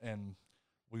fan, and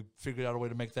we figured out a way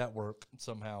to make that work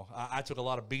somehow. I took a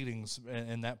lot of beatings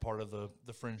in that part of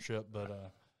the friendship,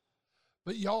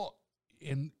 but y'all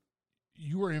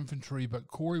you were infantry, but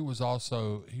Corey was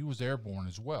also, he was airborne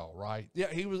as well, right? Yeah,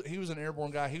 he was an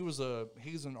airborne guy. He's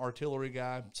an artillery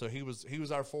guy. So he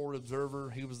was our forward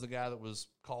observer. He was the guy that was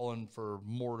calling for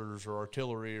mortars or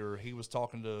artillery, or he was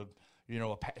talking to, you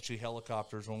know, Apache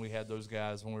helicopters when we had those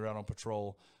guys when we were out on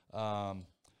patrol.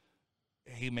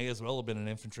 He may as well have been an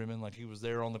infantryman. Like, he was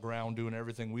there on the ground doing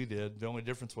everything we did. The only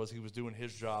difference was he was doing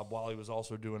his job while he was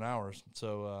also doing ours.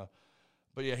 So,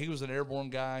 but yeah, he was an airborne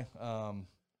guy.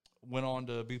 Went on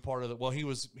to be part of the, well, he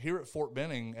was here at Fort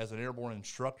Benning as an airborne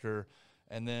instructor,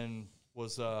 and then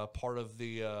was part of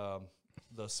the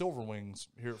Silver Wings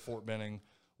here at Fort Benning,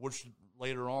 which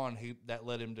later on that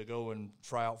led him to go and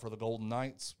try out for the Golden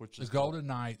Knights, which is the Golden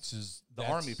Knights is the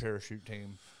Army parachute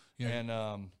team. Yeah,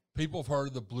 and people have heard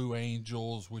of the Blue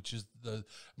Angels, which is the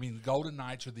Golden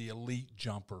Knights are the elite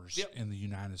jumpers in the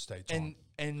United States Army.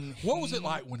 And what was it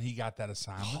like when he got that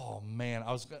assignment? Oh man,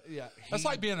 that's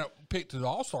like being picked to the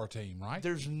All-Star team, right?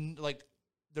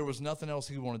 There was nothing else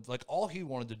he wanted. Like, all he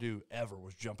wanted to do ever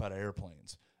was jump out of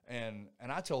airplanes. And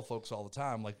I tell folks all the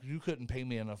time, like, you couldn't pay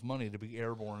me enough money to be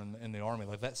airborne in the Army.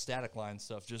 Like, that static line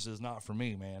stuff just is not for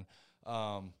me, man.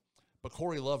 But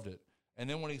Corey loved it. And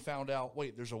then when he found out,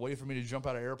 wait, there's a way for me to jump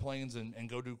out of airplanes and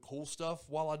go do cool stuff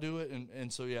while I do it.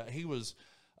 And so, yeah, he was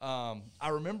I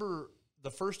remember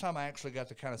the first time I actually got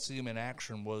to kind of see him in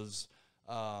action was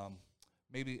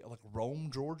maybe like Rome,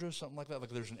 Georgia, something like that. Like,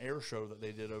 there's an air show that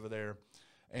they did over there.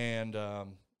 And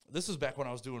this is back when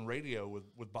I was doing radio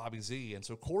with Bobby Z. And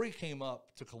so Corey came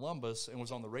up to Columbus and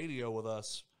was on the radio with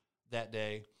us that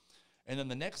day. And then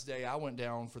the next day I went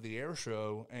down for the air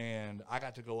show, and I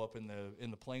got to go up in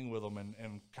the plane with him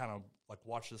and kind of like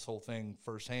watch this whole thing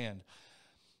firsthand.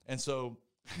 And so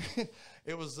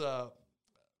it was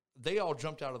they all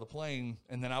jumped out of the plane,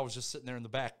 and then I was just sitting there in the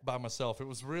back by myself. It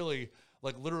was really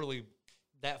like literally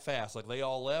that fast. Like, they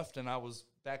all left, and I was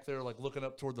back there like looking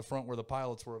up toward the front where the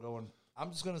pilots were, going,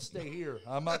 I'm just going to stay here.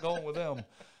 I'm not going with them.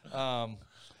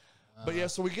 But yeah,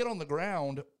 so we get on the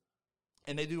ground,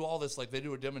 and they do all this, like, they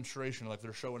do a demonstration, like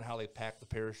they're showing how they pack the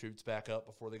parachutes back up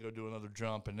before they go do another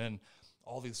jump. And then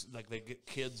all these, like, they get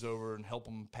kids over and help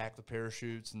them pack the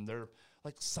parachutes, and they're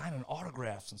like signing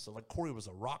autographs and stuff. Like, Corey was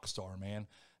a rock star, man.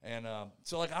 And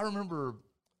so, like, I remember,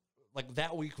 like,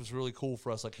 that week was really cool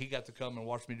for us. Like, he got to come and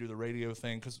watch me do the radio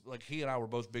thing, because, like, he and I were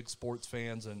both big sports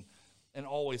fans and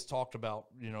always talked about,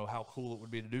 you know, how cool it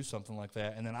would be to do something like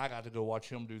that. And then I got to go watch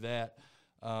him do that.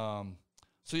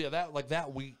 So yeah,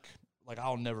 that week, like,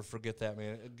 I'll never forget that,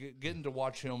 man. Getting to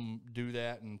watch him do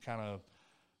that, and kind of,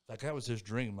 like, that was his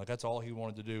dream. Like, that's all he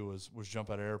wanted to do was jump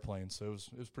out of airplanes. So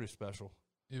it was pretty special.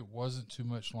 It wasn't too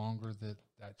much longer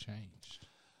that changed.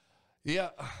 Yeah.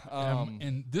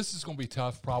 And this is going to be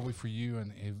tough probably for you,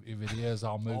 and if it is,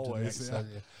 I'll move to the next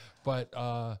subject.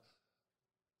 But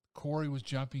Corey was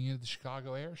jumping into the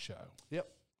Chicago Air Show. Yep.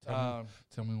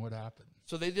 Tell me what happened.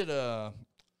 So they did a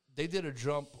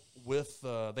jump with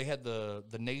they had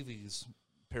the Navy's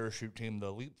parachute team,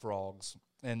 the Leapfrogs,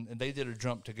 and they did a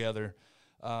jump together.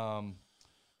 And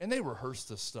they rehearsed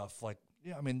this stuff. Like,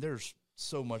 yeah, I mean, there's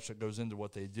so much that goes into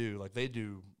what they do. Like, they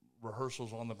do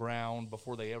rehearsals on the ground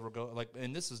before they ever go. Like,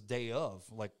 and this is day of.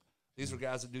 Like, these are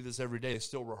guys that do this every day. They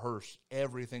still rehearse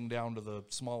everything down to the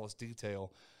smallest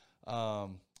detail.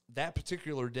 That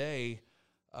particular day,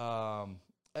 I'm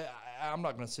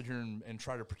not going to sit here and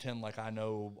try to pretend like I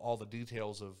know all the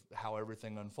details of how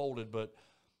everything unfolded, but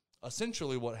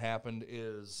essentially what happened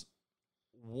is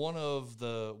one of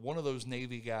those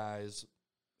Navy guys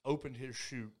opened his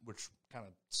chute, which kind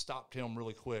of stopped him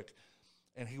really quick,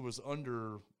 and he was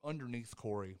underneath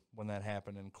Corey when that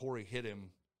happened, and Corey hit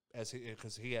him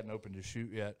because he hadn't opened his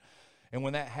chute yet, and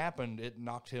when that happened, it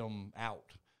knocked him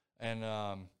out, and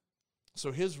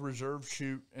so his reserve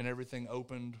chute and everything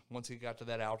opened once he got to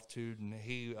that altitude, and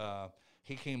he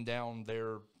came down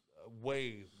there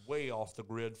way off the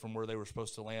grid from where they were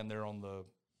supposed to land there on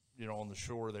the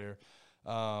shore there.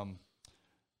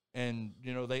 And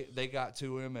you know, they got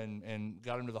to him and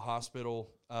got him to the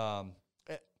hospital.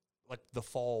 Like, the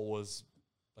fall was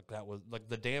like, that was like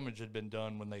the damage had been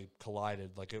done when they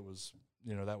collided. Like, it was,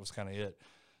 you know, that was kind of it.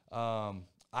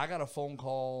 I got a phone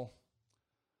call.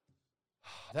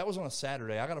 That was on a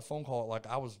Saturday. I got a phone call. Like,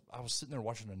 I was sitting there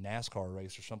watching a NASCAR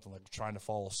race or something, like trying to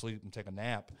fall asleep and take a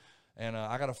nap. And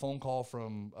I got a phone call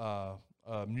from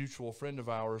a mutual friend of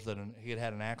ours that he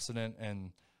had an accident,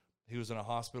 and he was in a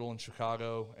hospital in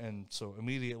Chicago. And so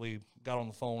immediately got on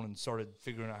the phone and started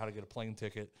figuring out how to get a plane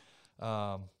ticket.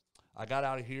 I got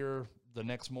out of here the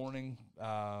next morning.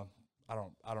 I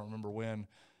don't remember when.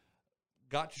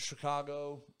 Got to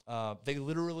Chicago. They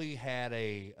literally had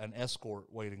an escort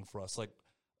waiting for us. Like,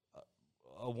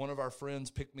 one of our friends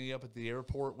picked me up at the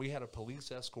airport. We had a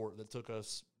police escort that took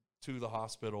us to the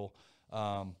hospital.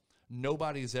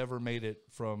 Nobody's ever made it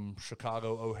from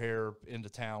Chicago O'Hare into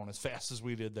town as fast as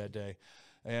we did that day.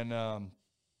 And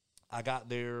I got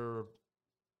there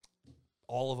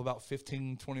all of about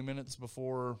 15, 20 minutes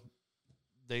before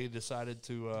they decided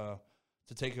to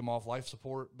take him off life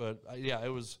support. But, yeah, it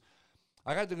was –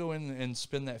 I got to go in and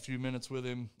spend that few minutes with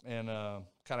him, and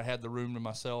kind of had the room to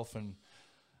myself. And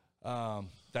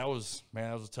that was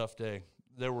a tough day.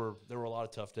 There were a lot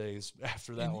of tough days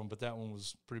after that one, but that one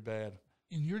was pretty bad.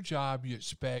 In your job, you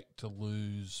expect to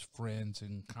lose friends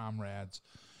and comrades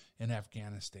in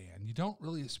Afghanistan. You don't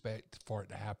really expect for it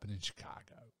to happen in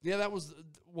Chicago. Yeah, that was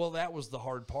the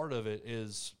hard part of it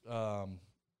is I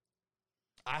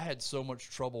had so much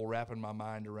trouble wrapping my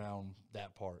mind around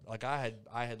that part. Like, I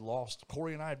had lost,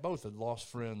 Corey and I both had lost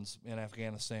friends in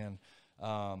Afghanistan.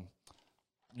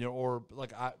 Or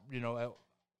like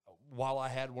while I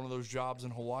had one of those jobs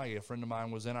in Hawaii, a friend of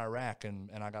mine was in Iraq, and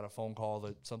I got a phone call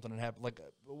that something had happened. Like,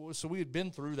 so we had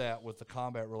been through that with the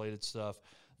combat related stuff.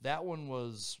 That one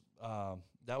was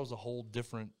that was a whole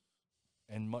different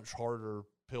and much harder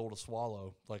pill to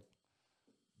swallow. Like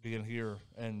being here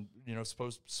and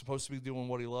supposed to be doing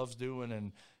what he loves doing,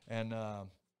 and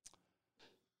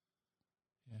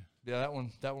yeah,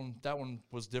 that one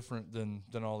was different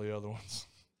than all the other ones.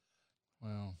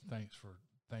 Well, thanks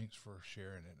for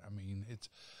sharing it. I mean, it's,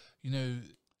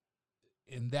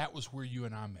 and that was where you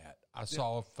and I met. I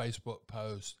saw a Facebook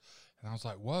post, and I was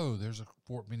like, "Whoa, there's a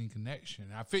Fort Benning connection."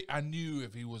 And I knew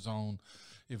if he was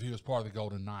part of the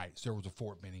Golden Knights, there was a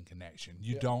Fort Benning connection.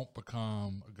 You don't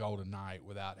become a Golden Knight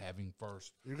without having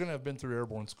first. You're gonna have been through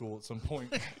airborne school at some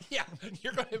point. Yeah,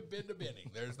 you're gonna have been to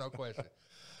Benning. There's no question.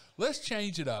 Let's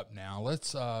change it up now.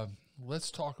 Let's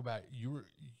talk about you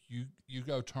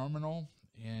go terminal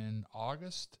in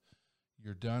August.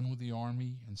 You're done with the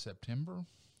Army in September.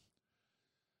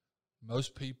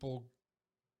 Most people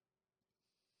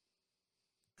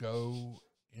go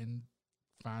and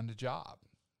find a job.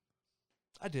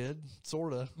 I did,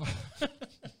 sort of.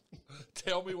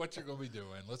 Tell me what you're going to be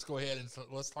doing. Let's go ahead and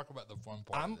let's talk about the fun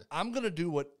part. I'm going to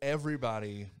do what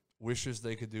everybody wishes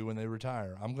they could do when they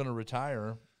retire. I'm going to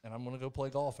retire, and I'm going to go play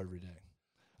golf every day.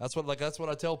 That's what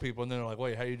I tell people, and they're like,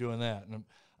 "Wait, how are you doing that?" And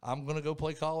I'm going to go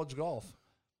play college golf.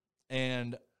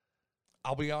 And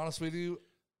I'll be honest with you,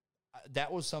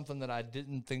 that was something that I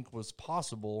didn't think was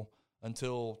possible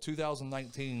until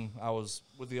 2019. I was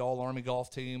with the All-Army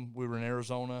golf team. We were in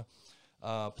Arizona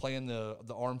playing the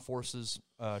Armed Forces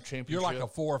championship. You're like a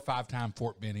 4 or 5 time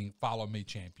Fort Benning Follow Me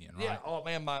champion, right? Yeah. Oh,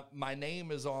 man, my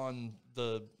name is on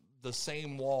the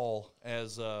same wall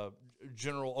as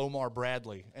General Omar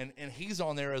Bradley, and he's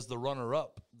on there as the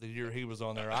runner-up the year he was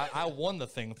on there. I won the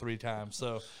thing 3 times.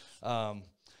 So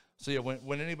yeah,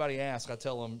 when anybody asks, I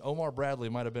tell them Omar Bradley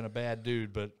might have been a bad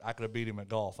dude, but I could have beat him at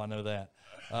golf. I know that.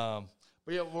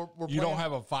 But yeah, we're you don't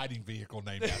have a fighting vehicle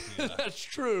named after you. That's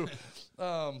true.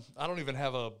 I don't even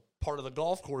have a part of the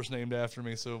golf course named after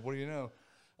me. So what do you know?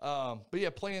 But yeah,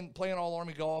 playing all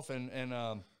Army golf, and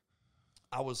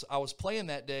I was playing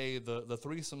that day. The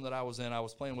threesome that I was in, I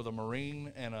was playing with a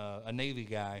Marine and a Navy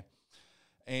guy.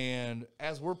 And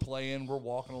as we're playing, we're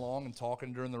walking along and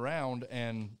talking during the round,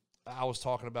 and I was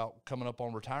talking about coming up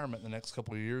on retirement in the next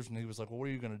couple of years, and he was like, "Well, what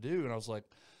are you going to do?" And I was like,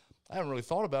 I haven't really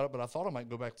thought about it, but I thought I might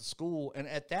go back to school. And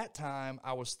at that time,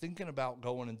 I was thinking about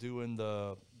going and doing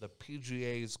the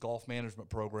PGA's golf management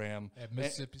program. At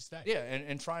Mississippi State. Yeah,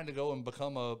 and trying to go and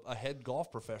become a head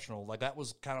golf professional. Like, that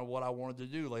was kind of what I wanted to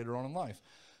do later on in life.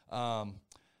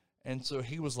 And so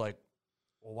he was like,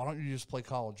 "Well, why don't you just play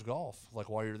college golf? Like,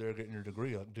 while you're there getting your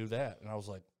degree, like, do that." And I was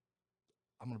like,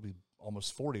 "I'm going to be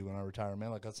almost 40 when I retire, man.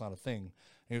 Like, that's not a thing." And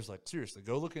he was like, "Seriously,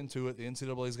 go look into it. The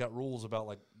NCAA's got rules about,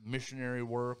 like, missionary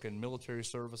work and military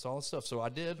service, all that stuff." So I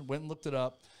did, went and looked it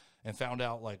up, and found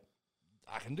out, like,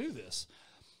 I can do this.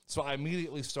 So I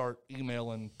immediately start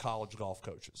emailing college golf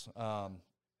coaches.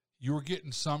 You were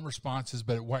getting some responses,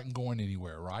 but it wasn't going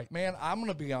anywhere, right? Man, I'm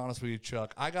going to be honest with you,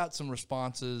 Chuck. I got some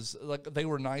responses. Like, they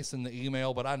were nice in the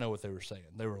email, but I know what they were saying.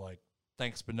 They were like,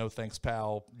 "Thanks, but no thanks,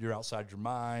 pal. You're outside your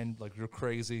mind. Like, you're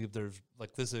crazy. There's,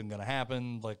 like, this isn't going to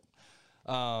happen." Like,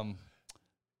 I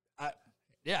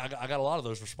got a lot of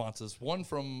those responses. One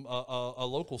from a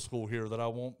local school here that I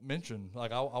won't mention.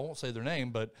 Like, I won't say their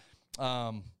name, but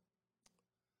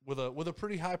with a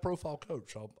pretty high profile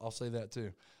coach. I'll say that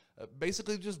too.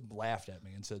 Basically just laughed at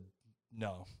me and said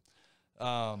no.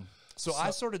 So I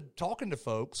started talking to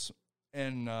folks,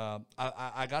 and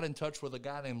I got in touch with a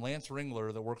guy named Lance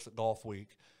Ringler that works at Golf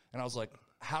Week, and I was like,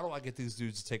 "How do I get these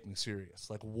dudes to take me serious?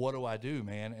 Like, what do I do,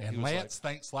 man?" And he was Lance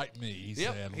thinks like me. He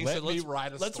said,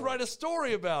 "Let's write a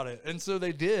story about it." And so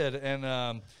they did,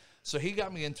 and so he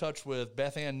got me in touch with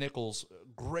Beth Ann Nichols,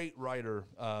 great writer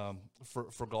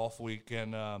for Golf Week,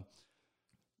 and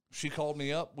she called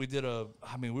me up. We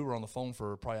were on the phone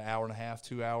for probably an hour and a half,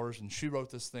 2 hours, and she wrote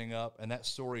this thing up, and that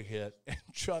story hit. And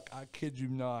Chuck, I kid you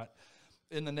not,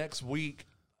 in the next week,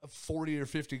 40 or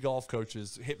 50 golf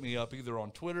coaches hit me up either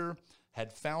on Twitter,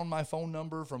 had found my phone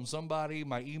number from somebody,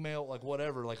 my email, like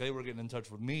whatever. Like, they were getting in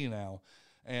touch with me now.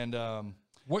 And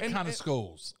what kind of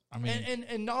schools? I mean,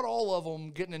 and not all of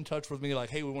them getting in touch with me like,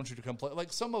 "Hey, we want you to come play."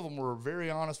 Like, some of them were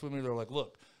very honest with me. They're like,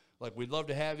 "Look, like, we'd love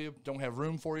to have you. Don't have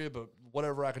room for you, but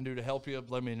whatever I can do to help you,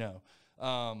 let me know."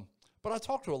 But I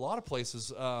talked to a lot of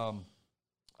places,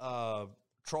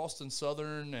 Charleston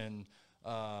Southern and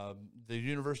the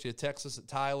University of Texas at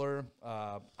Tyler.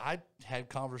 I had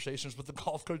conversations with the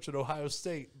golf coach at Ohio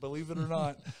State, believe it or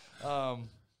not.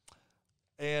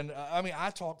 And I mean, I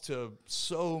talked to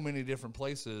so many different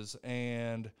places,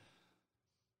 and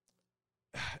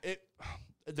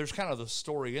there's kind of the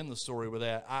story in the story with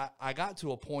that. I got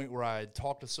to a point where I had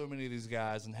talked to so many of these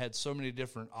guys and had so many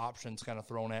different options kind of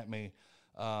thrown at me.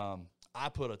 I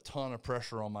put a ton of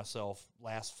pressure on myself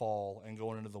last fall and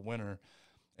going into the winter,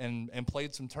 and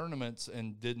played some tournaments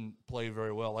and didn't play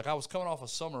very well. Like, I was coming off a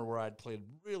summer where I'd played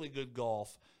really good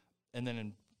golf, and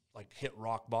then hit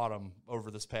rock bottom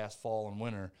over this past fall and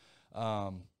winter.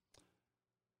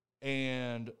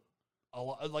 And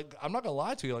I'm not gonna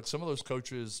lie to you, like, some of those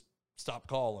coaches stopped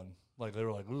calling. Like, they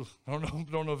were like, "Ooh, I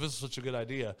don't know if this is such a good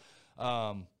idea."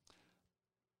 And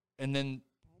then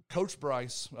Coach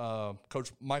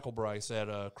Michael Bryce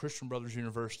at Christian Brothers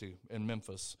University in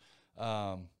Memphis,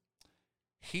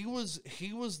 he was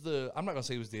the, I'm not gonna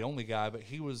say he was the only guy, but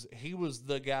he was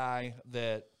the guy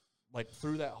that, like,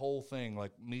 through that whole thing,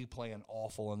 like me playing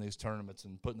awful in these tournaments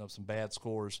and putting up some bad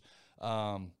scores,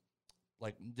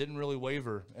 like, didn't really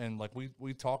waver. And like,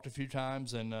 we talked a few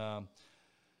times, and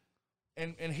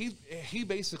he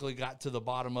basically got to the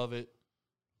bottom of it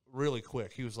really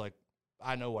quick. He was like,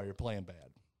 "I know why you're playing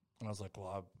bad." And I was like,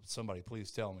 "Well, somebody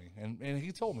please tell me." And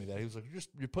he told me that. He was like,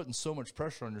 you're putting so much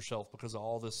pressure on yourself because of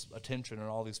all this attention and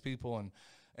all these people.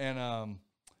 And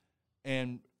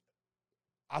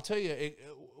I'll tell you,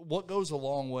 what goes a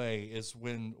long way is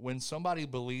when somebody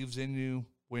believes in you,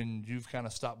 when you've kind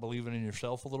of stopped believing in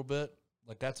yourself a little bit.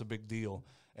 Like, that's a big deal.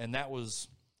 And that was,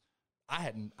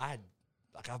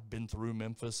 I've been through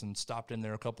Memphis and stopped in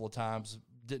there a couple of times.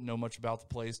 Didn't know much about the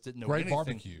place. Didn't know Great anything.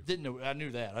 barbecue. Didn't know. I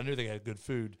knew that. I knew they had good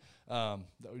food.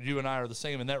 You and I are the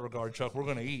same in that regard, Chuck. We're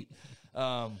going to eat.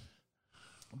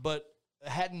 But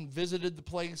hadn't visited the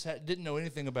place. Didn't know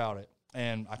anything about it.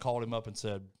 And I called him up and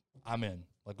said, "I'm in.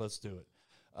 Like, let's do it."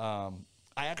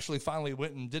 I actually finally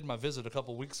went and did my visit a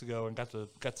couple weeks ago and got to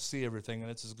see everything,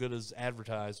 and it's as good as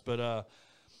advertised. But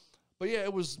yeah,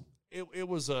 it was.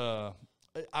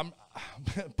 I'm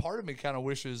part of me kind of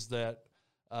wishes that,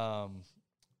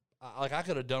 I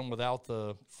could have done without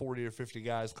the 40 or 50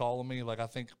 guys calling me. Like, I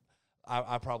think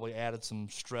I probably added some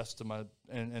stress to my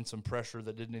and some pressure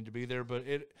that didn't need to be there. But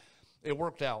it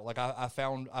worked out. Like, I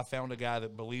found a guy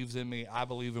that believes in me. I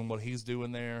believe in what he's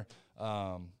doing there.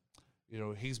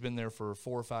 He's been there for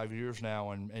 4 or 5 years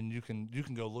now, and you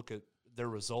can go look at their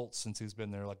results since he's been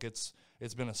there. Like, it's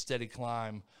been a steady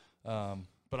climb.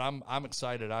 But I'm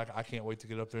excited. I can't wait to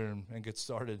get up there and get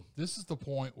started. This is the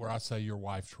point where I say your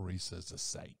wife, Teresa, is a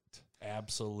saint.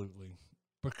 Absolutely.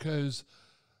 Because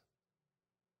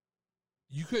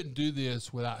you couldn't do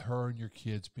this without her and your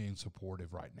kids being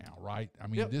supportive right now, right? I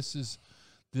mean, Yep. this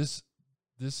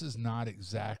is not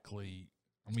exactly,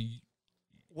 I mean.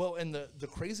 Well, and the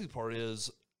crazy part is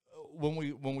when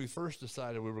we first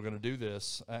decided we were going to do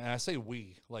this, and I say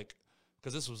we, like,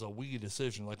 because this was a we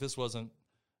decision. Like, this wasn't,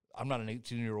 I'm not an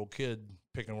 18-year-old kid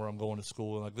picking where I'm going to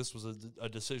school. Like, this was a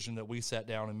decision that we sat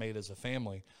down and made as a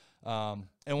family. And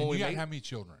when we got how many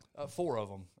children? 4 of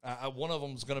them. One of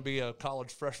them is going to be a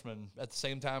college freshman at the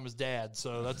same time as Dad.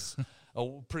 So that's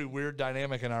a pretty weird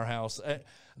dynamic in our house.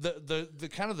 The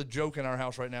kind of the joke in our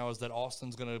house right now is that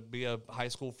Austin's going to be a high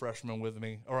school freshman with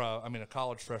me, or a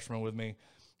college freshman with me.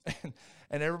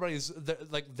 And everybody's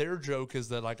like, their joke is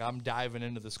that, like, I'm diving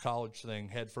into this college thing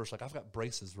head first. Like, I've got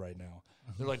braces right now.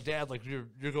 They're like, "Dad, like, you're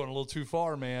going a little too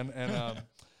far, man." And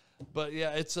but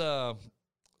yeah, it's so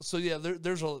yeah.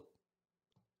 There's a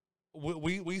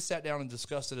we sat down and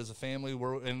discussed it as a family,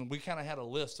 and we kind of had a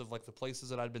list of, like, the places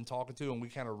that I'd been talking to, and we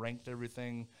kind of ranked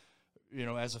everything,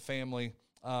 as a family.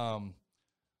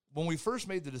 When we first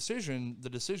made the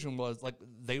decision was, like,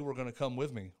 they were going to come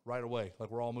with me right away. Like,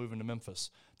 we're all moving to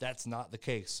Memphis. That's not the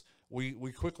case.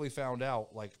 We quickly found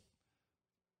out, like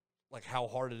how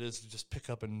hard it is to just pick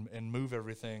up and move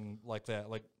everything like that.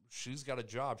 Like, she's got a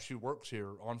job. She works here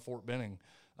on Fort Benning.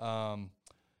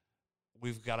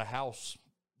 We've got a house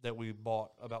that we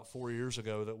bought about 4 years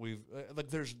ago that we've, like,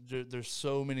 there's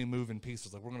so many moving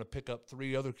pieces. Like, we're going to pick up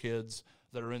 3 other kids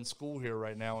that are in school here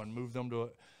right now and move them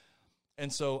to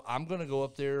and so I'm going to go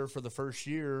up there for the first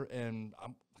year, and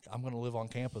I'm going to live on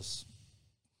campus.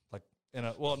 Like,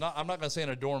 I'm not going to say in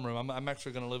a dorm room. I'm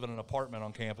actually going to live in an apartment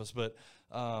on campus, but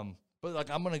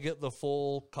like, I'm going to get the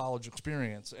full college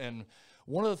experience. And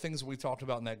one of the things that we talked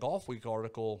about in that Golf Week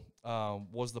article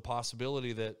was the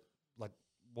possibility that, like,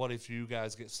 what if you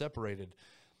guys get separated?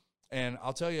 And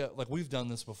I'll tell you, like, we've done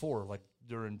this before, like,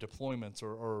 during deployments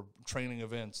or training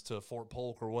events to Fort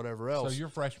Polk or whatever else. So your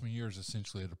freshman year is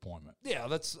essentially a deployment. Yeah,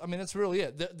 that's really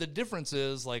it. The difference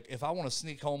is, like, if I want to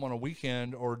sneak home on a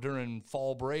weekend or during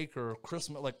fall break or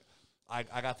Christmas, like,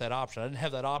 I got that option. I didn't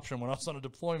have that option when I was on a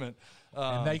deployment.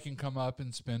 And they can come up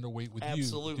and spend a week with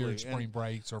absolutely. you during spring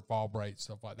breaks or fall breaks,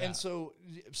 stuff like that. And so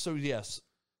yes,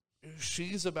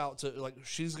 she's about to, like,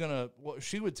 she's going to, well,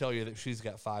 she would tell you that she's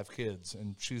got 5 kids,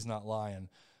 and she's not lying.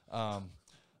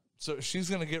 So she's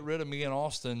going to get rid of me and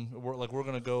Austin. We're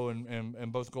going to go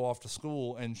and both go off to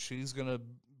school, and she's going to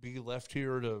be left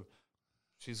here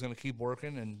she's going to keep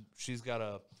working, and she's got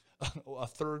a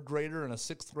 3rd grader and a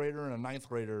 6th grader and a 9th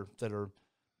grader that are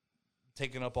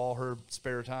taking up all her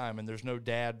spare time, and there's no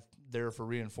dad there for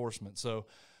reinforcement. So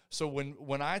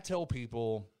when I tell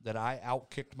people that I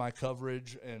outkicked my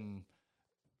coverage, and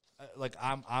like,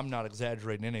 I'm not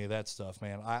exaggerating any of that stuff,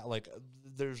 man.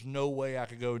 There's no way I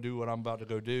could go do what I'm about to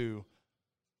go do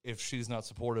if she's not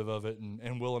supportive of it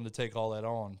and willing to take all that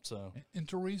on. So, and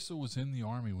Teresa was in the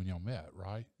Army when y'all met,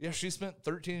 right? Yeah, she spent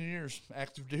 13 years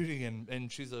active duty,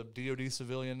 and she's a DOD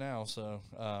civilian now. So,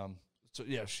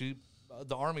 yeah,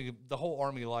 the Army, the whole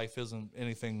Army life isn't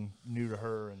anything new to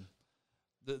her, and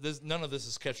none of this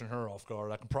is catching her off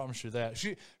guard. I can promise you that.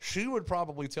 She would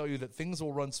probably tell you that things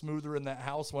will run smoother in that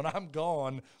house when I'm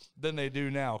gone than they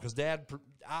do now. Because Dad,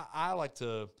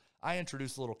 I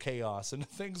introduce a little chaos into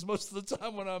things most of the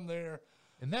time when I'm there.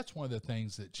 And that's one of the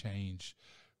things that changed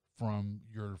from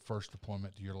your first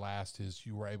deployment to your last, is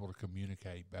you were able to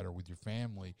communicate better with your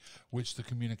family, which the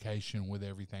communication with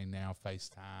everything now,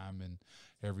 FaceTime and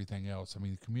everything else, I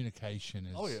mean, communication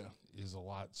is a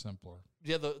lot simpler.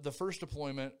 Yeah, the first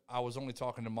deployment, I was only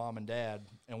talking to Mom and Dad,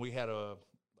 and we had a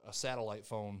satellite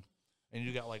phone, and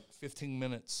you got like 15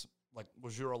 minutes, like,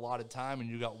 was your allotted time, and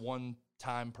you got 1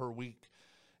 time per week.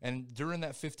 And during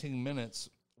that 15 minutes,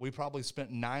 we probably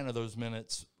spent 9 of those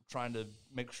minutes trying to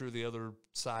make sure the other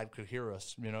side could hear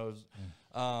us. You know,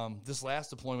 this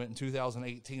last deployment in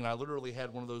 2018, I literally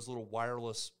had one of those little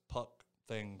wireless puck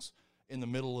things in the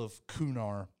middle of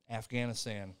Kunar,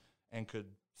 Afghanistan, and could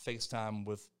FaceTime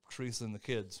with Teresa and the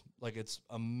kids. Like, it's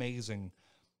amazing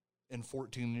in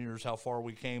 14 years how far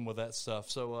we came with that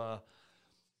stuff.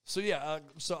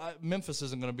 Memphis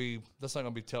isn't going to be, that's not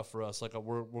going to be tough for us. Like,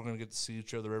 we're going to get to see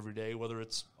each other every day, whether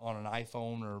it's on an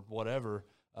iPhone or whatever.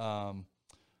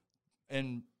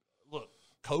 And look,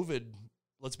 COVID,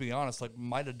 let's be honest, like,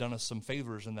 might have done us some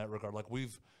favors in that regard. Like,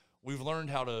 we've learned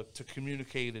how to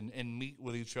communicate and meet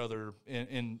with each other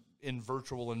in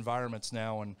virtual environments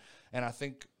now. And I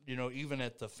think, you know, even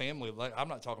at the family, like, I'm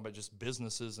not talking about just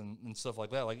businesses and stuff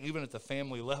like that. Like, even at the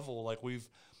family level, like, we've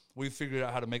figured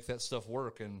out how to make that stuff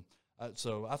work. And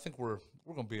so I think we're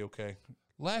going to be okay.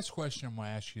 Last question I'm going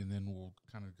to ask you, and then we'll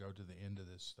kind of go to the end of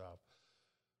this stuff.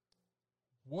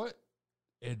 What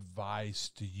advice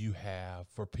do you have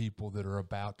for people that are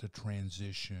about to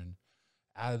transition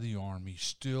out of the Army,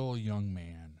 still a young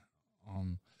man?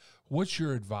 What's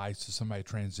your advice to somebody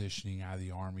transitioning out of the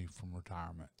Army from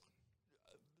retirement?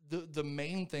 The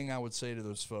main thing I would say to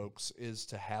those folks is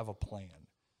to have a plan.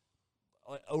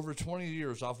 Over 20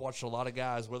 years, I've watched a lot of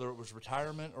guys, whether it was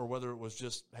retirement or whether it was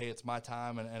just, hey, it's my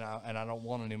time and I don't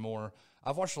want anymore.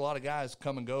 I've watched a lot of guys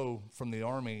come and go from the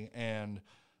Army, and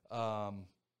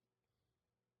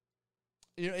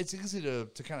you know, it's easy to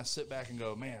kind of sit back and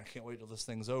go, man, I can't wait till this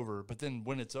thing's over. But then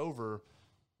when it's over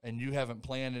and you haven't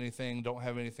planned anything, don't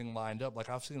have anything lined up, like,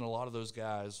 I've seen a lot of those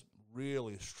guys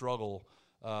really struggle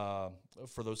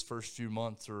for those first few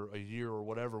months or a year or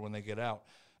whatever when they get out.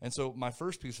 And so my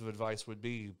first piece of advice would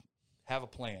be, have a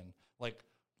plan. Like,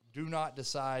 do not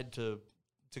decide to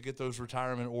get those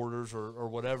retirement orders or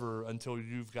whatever until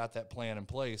you've got that plan in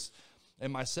place.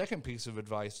 And my second piece of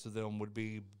advice to them would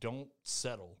be, don't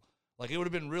settle. Like, it would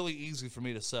have been really easy for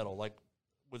me to settle. Like,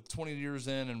 with 20 years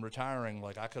in and retiring,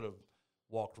 like, I could have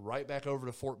walked right back over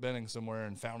to Fort Benning somewhere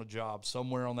and found a job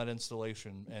somewhere on that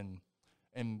installation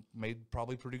and made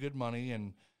probably pretty good money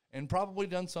and probably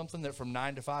done something that from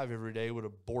 9 to 5 every day would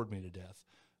have bored me to death.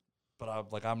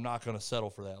 But I'm not going to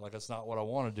settle for that. Like, it's not what I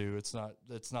want to do. It's not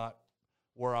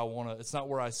where I want to, it's not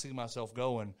where I see myself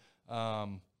going.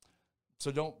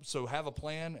 So have a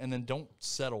plan, and then don't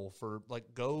settle for,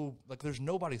 like, go, like, there's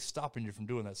nobody stopping you from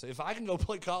doing that. So if I can go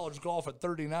play college golf at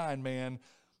 39, man,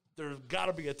 there's got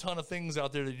to be a ton of things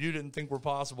out there that you didn't think were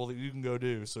possible that you can go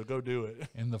do. So go do it.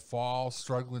 In the fall,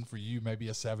 struggling for you, maybe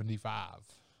a 75.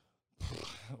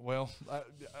 Well,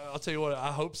 I'll tell you what,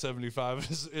 I hope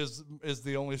 75 is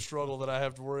the only struggle that I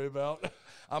have to worry about.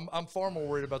 I'm far more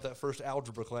worried about that first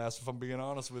algebra class, if I'm being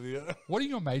honest with you. What are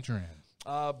you going to major in?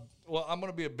 Well, I'm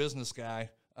going to be a business guy,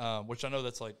 which I know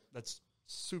that's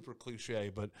super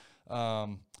cliche, but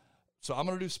so I'm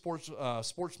going to do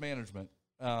sports management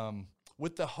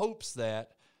with the hopes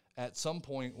that at some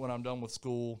point when I'm done with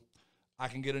school, I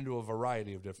can get into a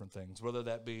variety of different things, whether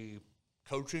that be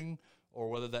coaching or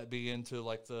whether that be into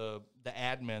like the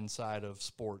admin side of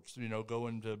sports,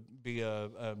 going to be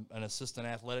an assistant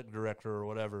athletic director or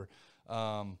whatever.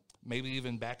 Maybe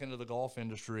even back into the golf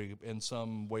industry in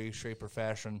some way, shape, or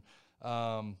fashion.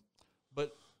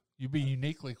 But you'd be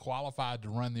uniquely qualified to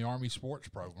run the Army sports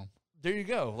program. There you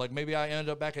go. Like maybe I end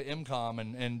up back at MCOM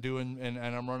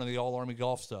and I'm running the all Army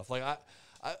golf stuff. Like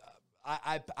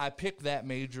I picked that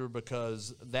major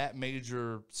because that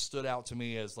major stood out to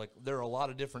me as like there are a lot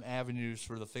of different avenues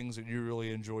for the things that you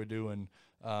really enjoy doing.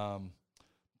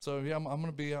 So yeah, I'm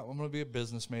gonna be a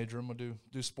business major. I'm gonna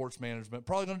do sports management.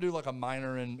 Probably gonna do like a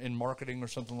minor in marketing or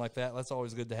something like that. That's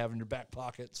always good to have in your back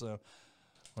pocket. So.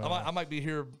 Well, I might be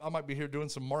here. I might be here doing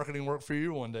some marketing work for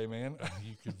you one day, man.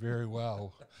 You could very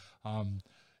well,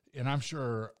 and I'm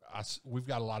sure we've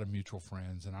got a lot of mutual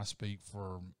friends, and I speak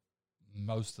for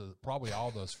probably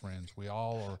all those friends. We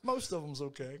all are. Most of them's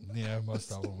okay. Yeah,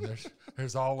 most of them.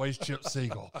 There's always Chip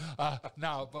Siegel.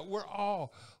 No, but we're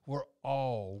all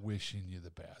wishing you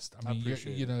the best. I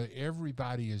mean,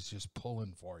 everybody is just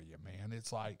pulling for you, man.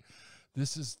 It's like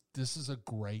this is a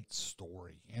great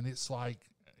story, and it's like.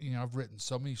 I've written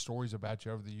so many stories about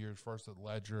you over the years, first at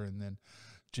Ledger, and then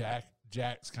Jack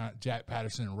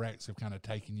Patterson and Rex have kind of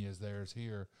taken you as theirs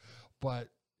here. But,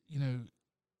 you're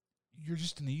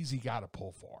just an easy guy to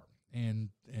pull for and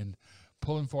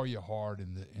pulling for you hard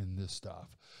in this stuff.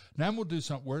 Now I'm going to do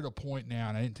something. We're at a point now,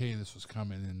 and I didn't tell you this was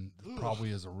coming, and probably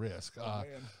is a risk,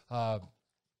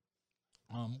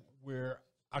 where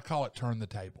I call it turn the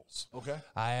tables. Okay.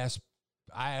 I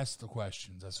ask the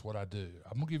questions. That's what I do.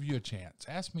 I'm going to give you a chance.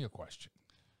 Ask me a question.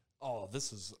 Oh,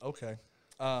 this is okay.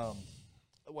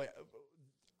 Wait,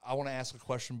 I want to ask a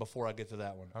question before I get to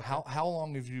that one. Okay. How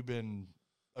long have you been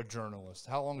a journalist?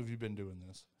 How long have you been doing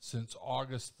this? Since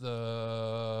August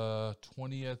the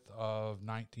 20th of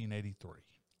 1983.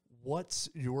 What's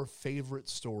your favorite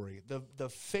story? The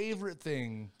favorite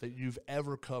thing that you've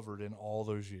ever covered in all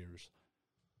those years?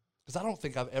 Because I don't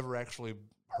think I've ever actually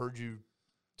heard you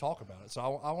talk about it. So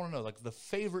I want to know, like, the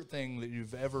favorite thing that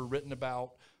you've ever written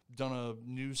about, done a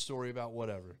news story about,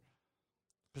 whatever.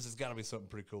 Because it's got to be something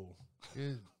pretty cool.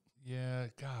 Yeah,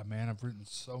 God, man, I've written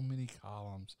so many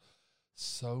columns,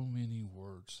 so many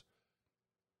words.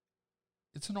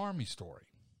 It's an Army story.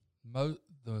 The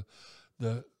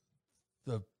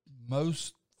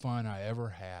most fun I ever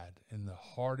had and the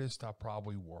hardest I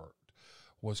probably worked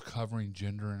was covering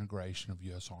gender integration of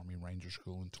U.S. Army Ranger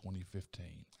School in 2015.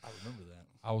 I remember that.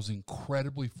 I was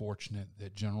incredibly fortunate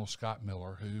that General Scott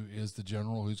Miller, who is the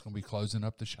general who's going to be closing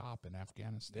up the shop in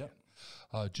Afghanistan,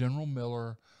 General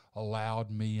Miller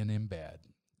allowed me an embed.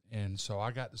 And so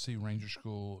I got to see Ranger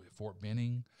School at Fort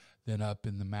Benning, then up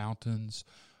in the mountains,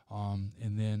 and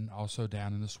then also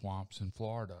down in the swamps in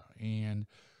Florida. And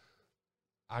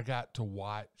I got to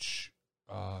watch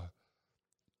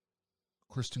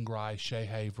Kristen Grice, Shay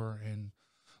Haver, and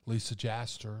Lisa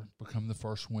Jaster become the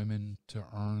first women to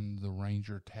earn the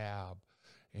Ranger tab.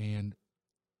 And,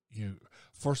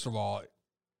 first of all,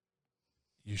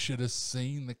 you should have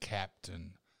seen the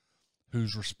captain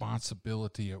whose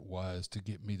responsibility it was to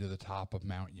get me to the top of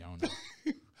Mount Yonah.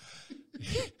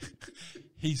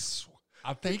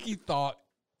 I think he thought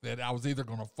that I was either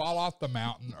going to fall off the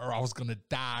mountain or I was going to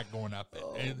die going up it.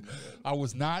 And I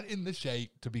was not in the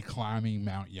shape to be climbing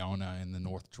Mount Yonah in the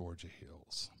North Georgia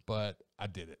hills, but I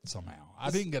did it somehow.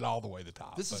 I didn't get all the way to the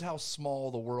top. This is how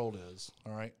small the world is,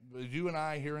 all right? You and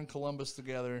I here in Columbus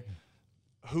together,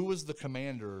 who was the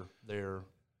commander there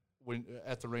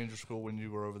at the Ranger School when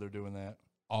you were over there doing that?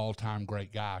 All-time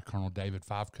great guy, Colonel David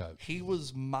Fivecoat. He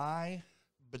was my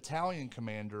battalion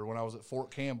commander when I was at Fort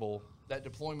Campbell. That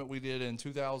deployment we did in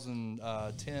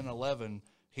 2010-11,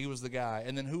 he was the guy.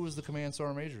 And then who was the command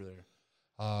sergeant major there?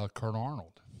 Kurt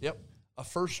Arnold. Yep, a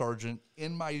first sergeant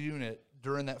in my unit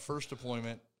during that first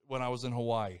deployment when I was in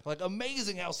Hawaii. Like,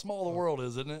 amazing how small the world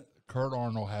is, isn't it? Kurt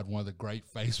Arnold had one of the great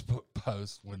Facebook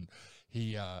posts when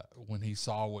he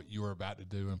saw what you were about to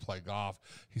do and play golf.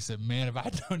 He said, "Man, if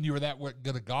I'd known you were that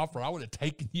good a golfer, I would have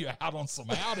taken you out on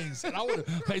some outings and I would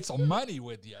have made some money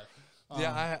with you."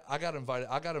 Yeah, I got invited.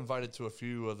 I got invited to a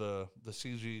few of the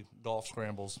CG golf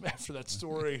scrambles after that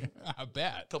story. I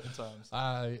bet. A couple times.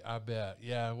 I bet.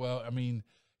 Yeah. Well, I mean,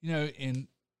 and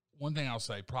one thing I'll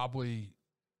say, probably,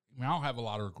 I don't have a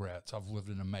lot of regrets. I've lived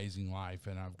an amazing life,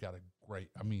 and I've got a great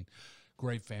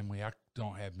family. I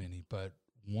don't have many, but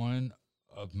one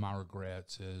of my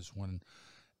regrets is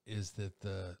that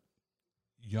the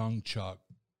young Chuck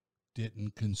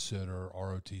didn't consider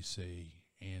ROTC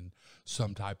and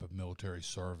some type of military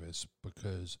service,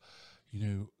 because,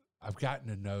 I've gotten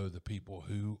to know the people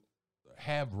who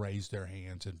have raised their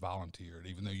hands and volunteered,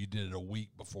 even though you did it a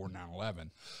week before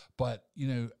 9/11. But, you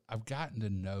know, I've gotten to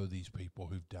know these people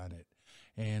who've done it.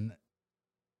 And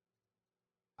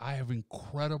I have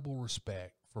incredible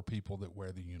respect for people that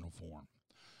wear the uniform.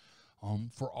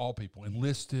 For all people,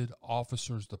 enlisted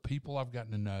officers, the people I've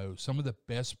gotten to know, some of the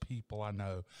best people I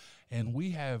know. And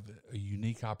we have a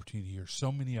unique opportunity here.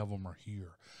 So many of them are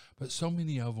here, but so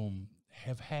many of them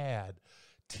have had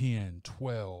 10,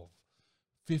 12,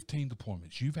 15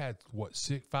 deployments. You've had, what,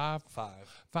 five?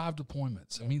 Five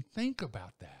deployments. Yeah. I mean, think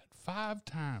about that. 5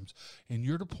 times. In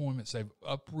your deployments, they've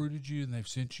uprooted you and they've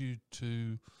sent you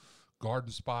to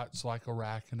garden spots like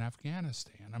Iraq and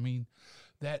Afghanistan. I mean,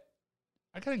 that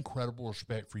I got incredible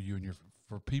respect for you and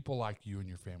for people like you and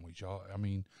your families, y'all. I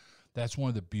mean, that's one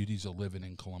of the beauties of living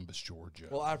in Columbus, Georgia.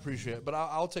 Well, I appreciate it, but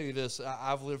I'll tell you this: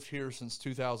 I've lived here since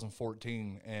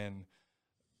 2014, and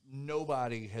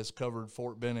nobody has covered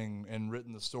Fort Benning and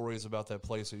written the stories about that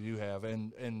place that you have,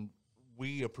 and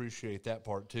we appreciate that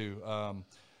part too.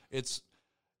 It's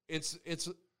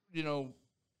you know.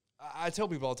 I tell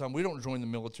people all the time, we don't join the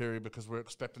military because we're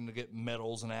expecting to get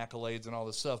medals and accolades and all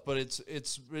this stuff. But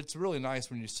it's really nice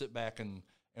when you sit back and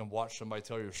watch somebody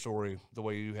tell your story the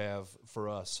way you have for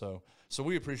us. So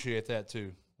we appreciate that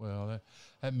too. Well,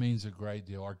 that means a great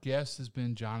deal. Our guest has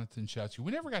been Jonathan Shuskey.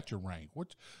 We never got your rank.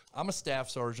 I'm a staff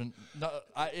sergeant,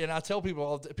 and I tell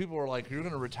people, people are like, "You're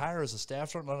going to retire as a staff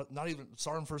sergeant, not even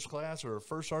sergeant first class or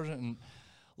first sergeant." And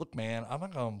look, man, I'm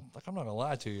not gonna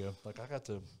lie to you. Like, I got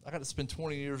to spend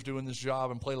 20 years doing this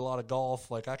job and played a lot of golf.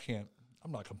 Like,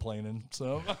 I'm not complaining.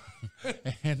 So,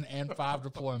 and 5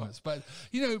 deployments, but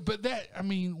you know, that, I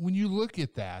mean, when you look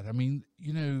at that, I mean,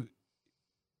 you know,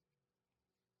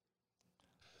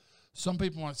 some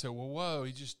people might say, well, whoa,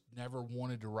 he just never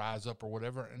wanted to rise up or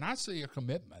whatever. And I see a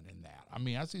commitment in that. I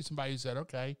mean, I see somebody who said,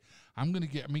 okay, I'm going to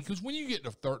get, I mean, because when you get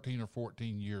to 13 or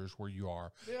 14 years where you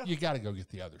are, you got to go get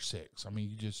the other 6. I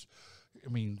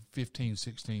mean, 15,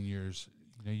 16 years,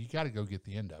 you know, you got to go get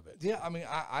the end of it. Yeah, I mean,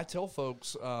 I tell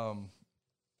folks,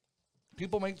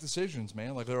 people make decisions,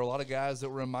 man. Like, there are a lot of guys that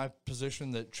were in my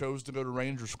position that chose to go to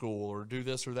Ranger School or do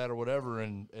this or that or whatever,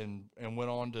 and went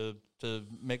on to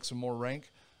make some more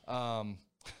rank. Man,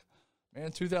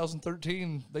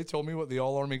 2013, they told me what the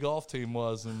All-Army golf team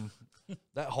was, and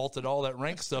that halted all that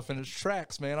rank stuff in its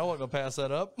tracks, man. I wasn't going to pass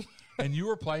that up. And you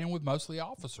were playing with mostly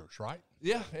officers, right?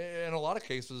 Yeah, in a lot of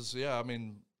cases, yeah. I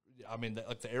mean,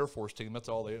 like the Air Force team, that's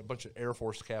all a bunch of Air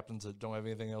Force captains that don't have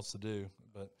anything else to do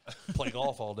but play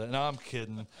golf all day. No, I'm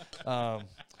kidding. But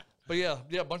yeah,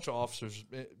 a bunch of officers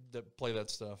that play that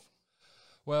stuff.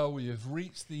 Well, we have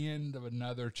reached the end of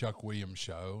another Chuck Williams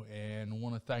show, and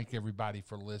want to thank everybody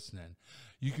for listening.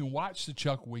 You can watch the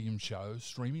Chuck Williams show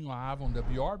streaming live on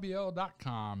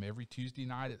WRBL.com every Tuesday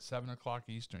night at 7 o'clock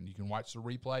Eastern. You can watch the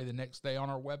replay the next day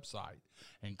on our website.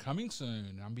 And coming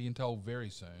soon, I'm being told very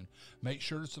soon, make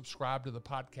sure to subscribe to the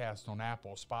podcast on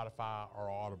Apple, Spotify, or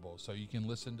Audible so you can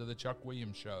listen to the Chuck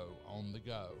Williams show on the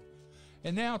go.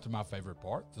 And now to my favorite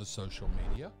part, the social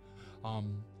media.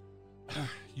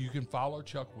 You can follow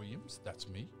Chuck Williams, that's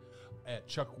me, at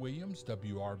Chuck Williams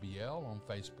WRBL on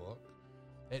Facebook,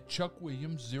 at Chuck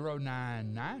Williams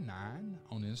 0999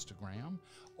 on Instagram,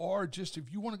 or just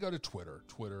if you want to go to Twitter.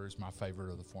 Twitter is my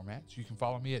favorite of the formats. You can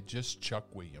follow me at just Chuck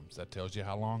Williams. That tells you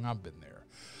how long I've been there.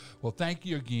 Well, thank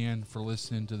you again for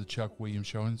listening to the Chuck Williams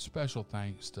Show, and special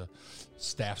thanks to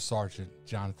Staff Sergeant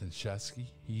Jonathan Shuskey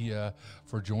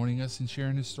for joining us and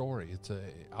sharing his story.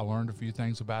 I learned a few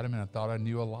things about him, and I thought I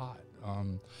knew a lot.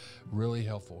 Really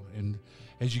helpful. And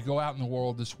as you go out in the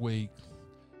world this week,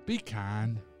 be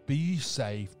kind, be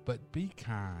safe, but be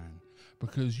kind,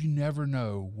 because you never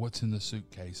know what's in the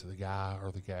suitcase of the guy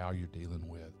or the gal you're dealing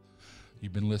with.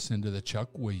 You've been listening to the Chuck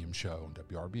Williams Show on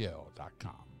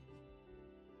WRBL.com.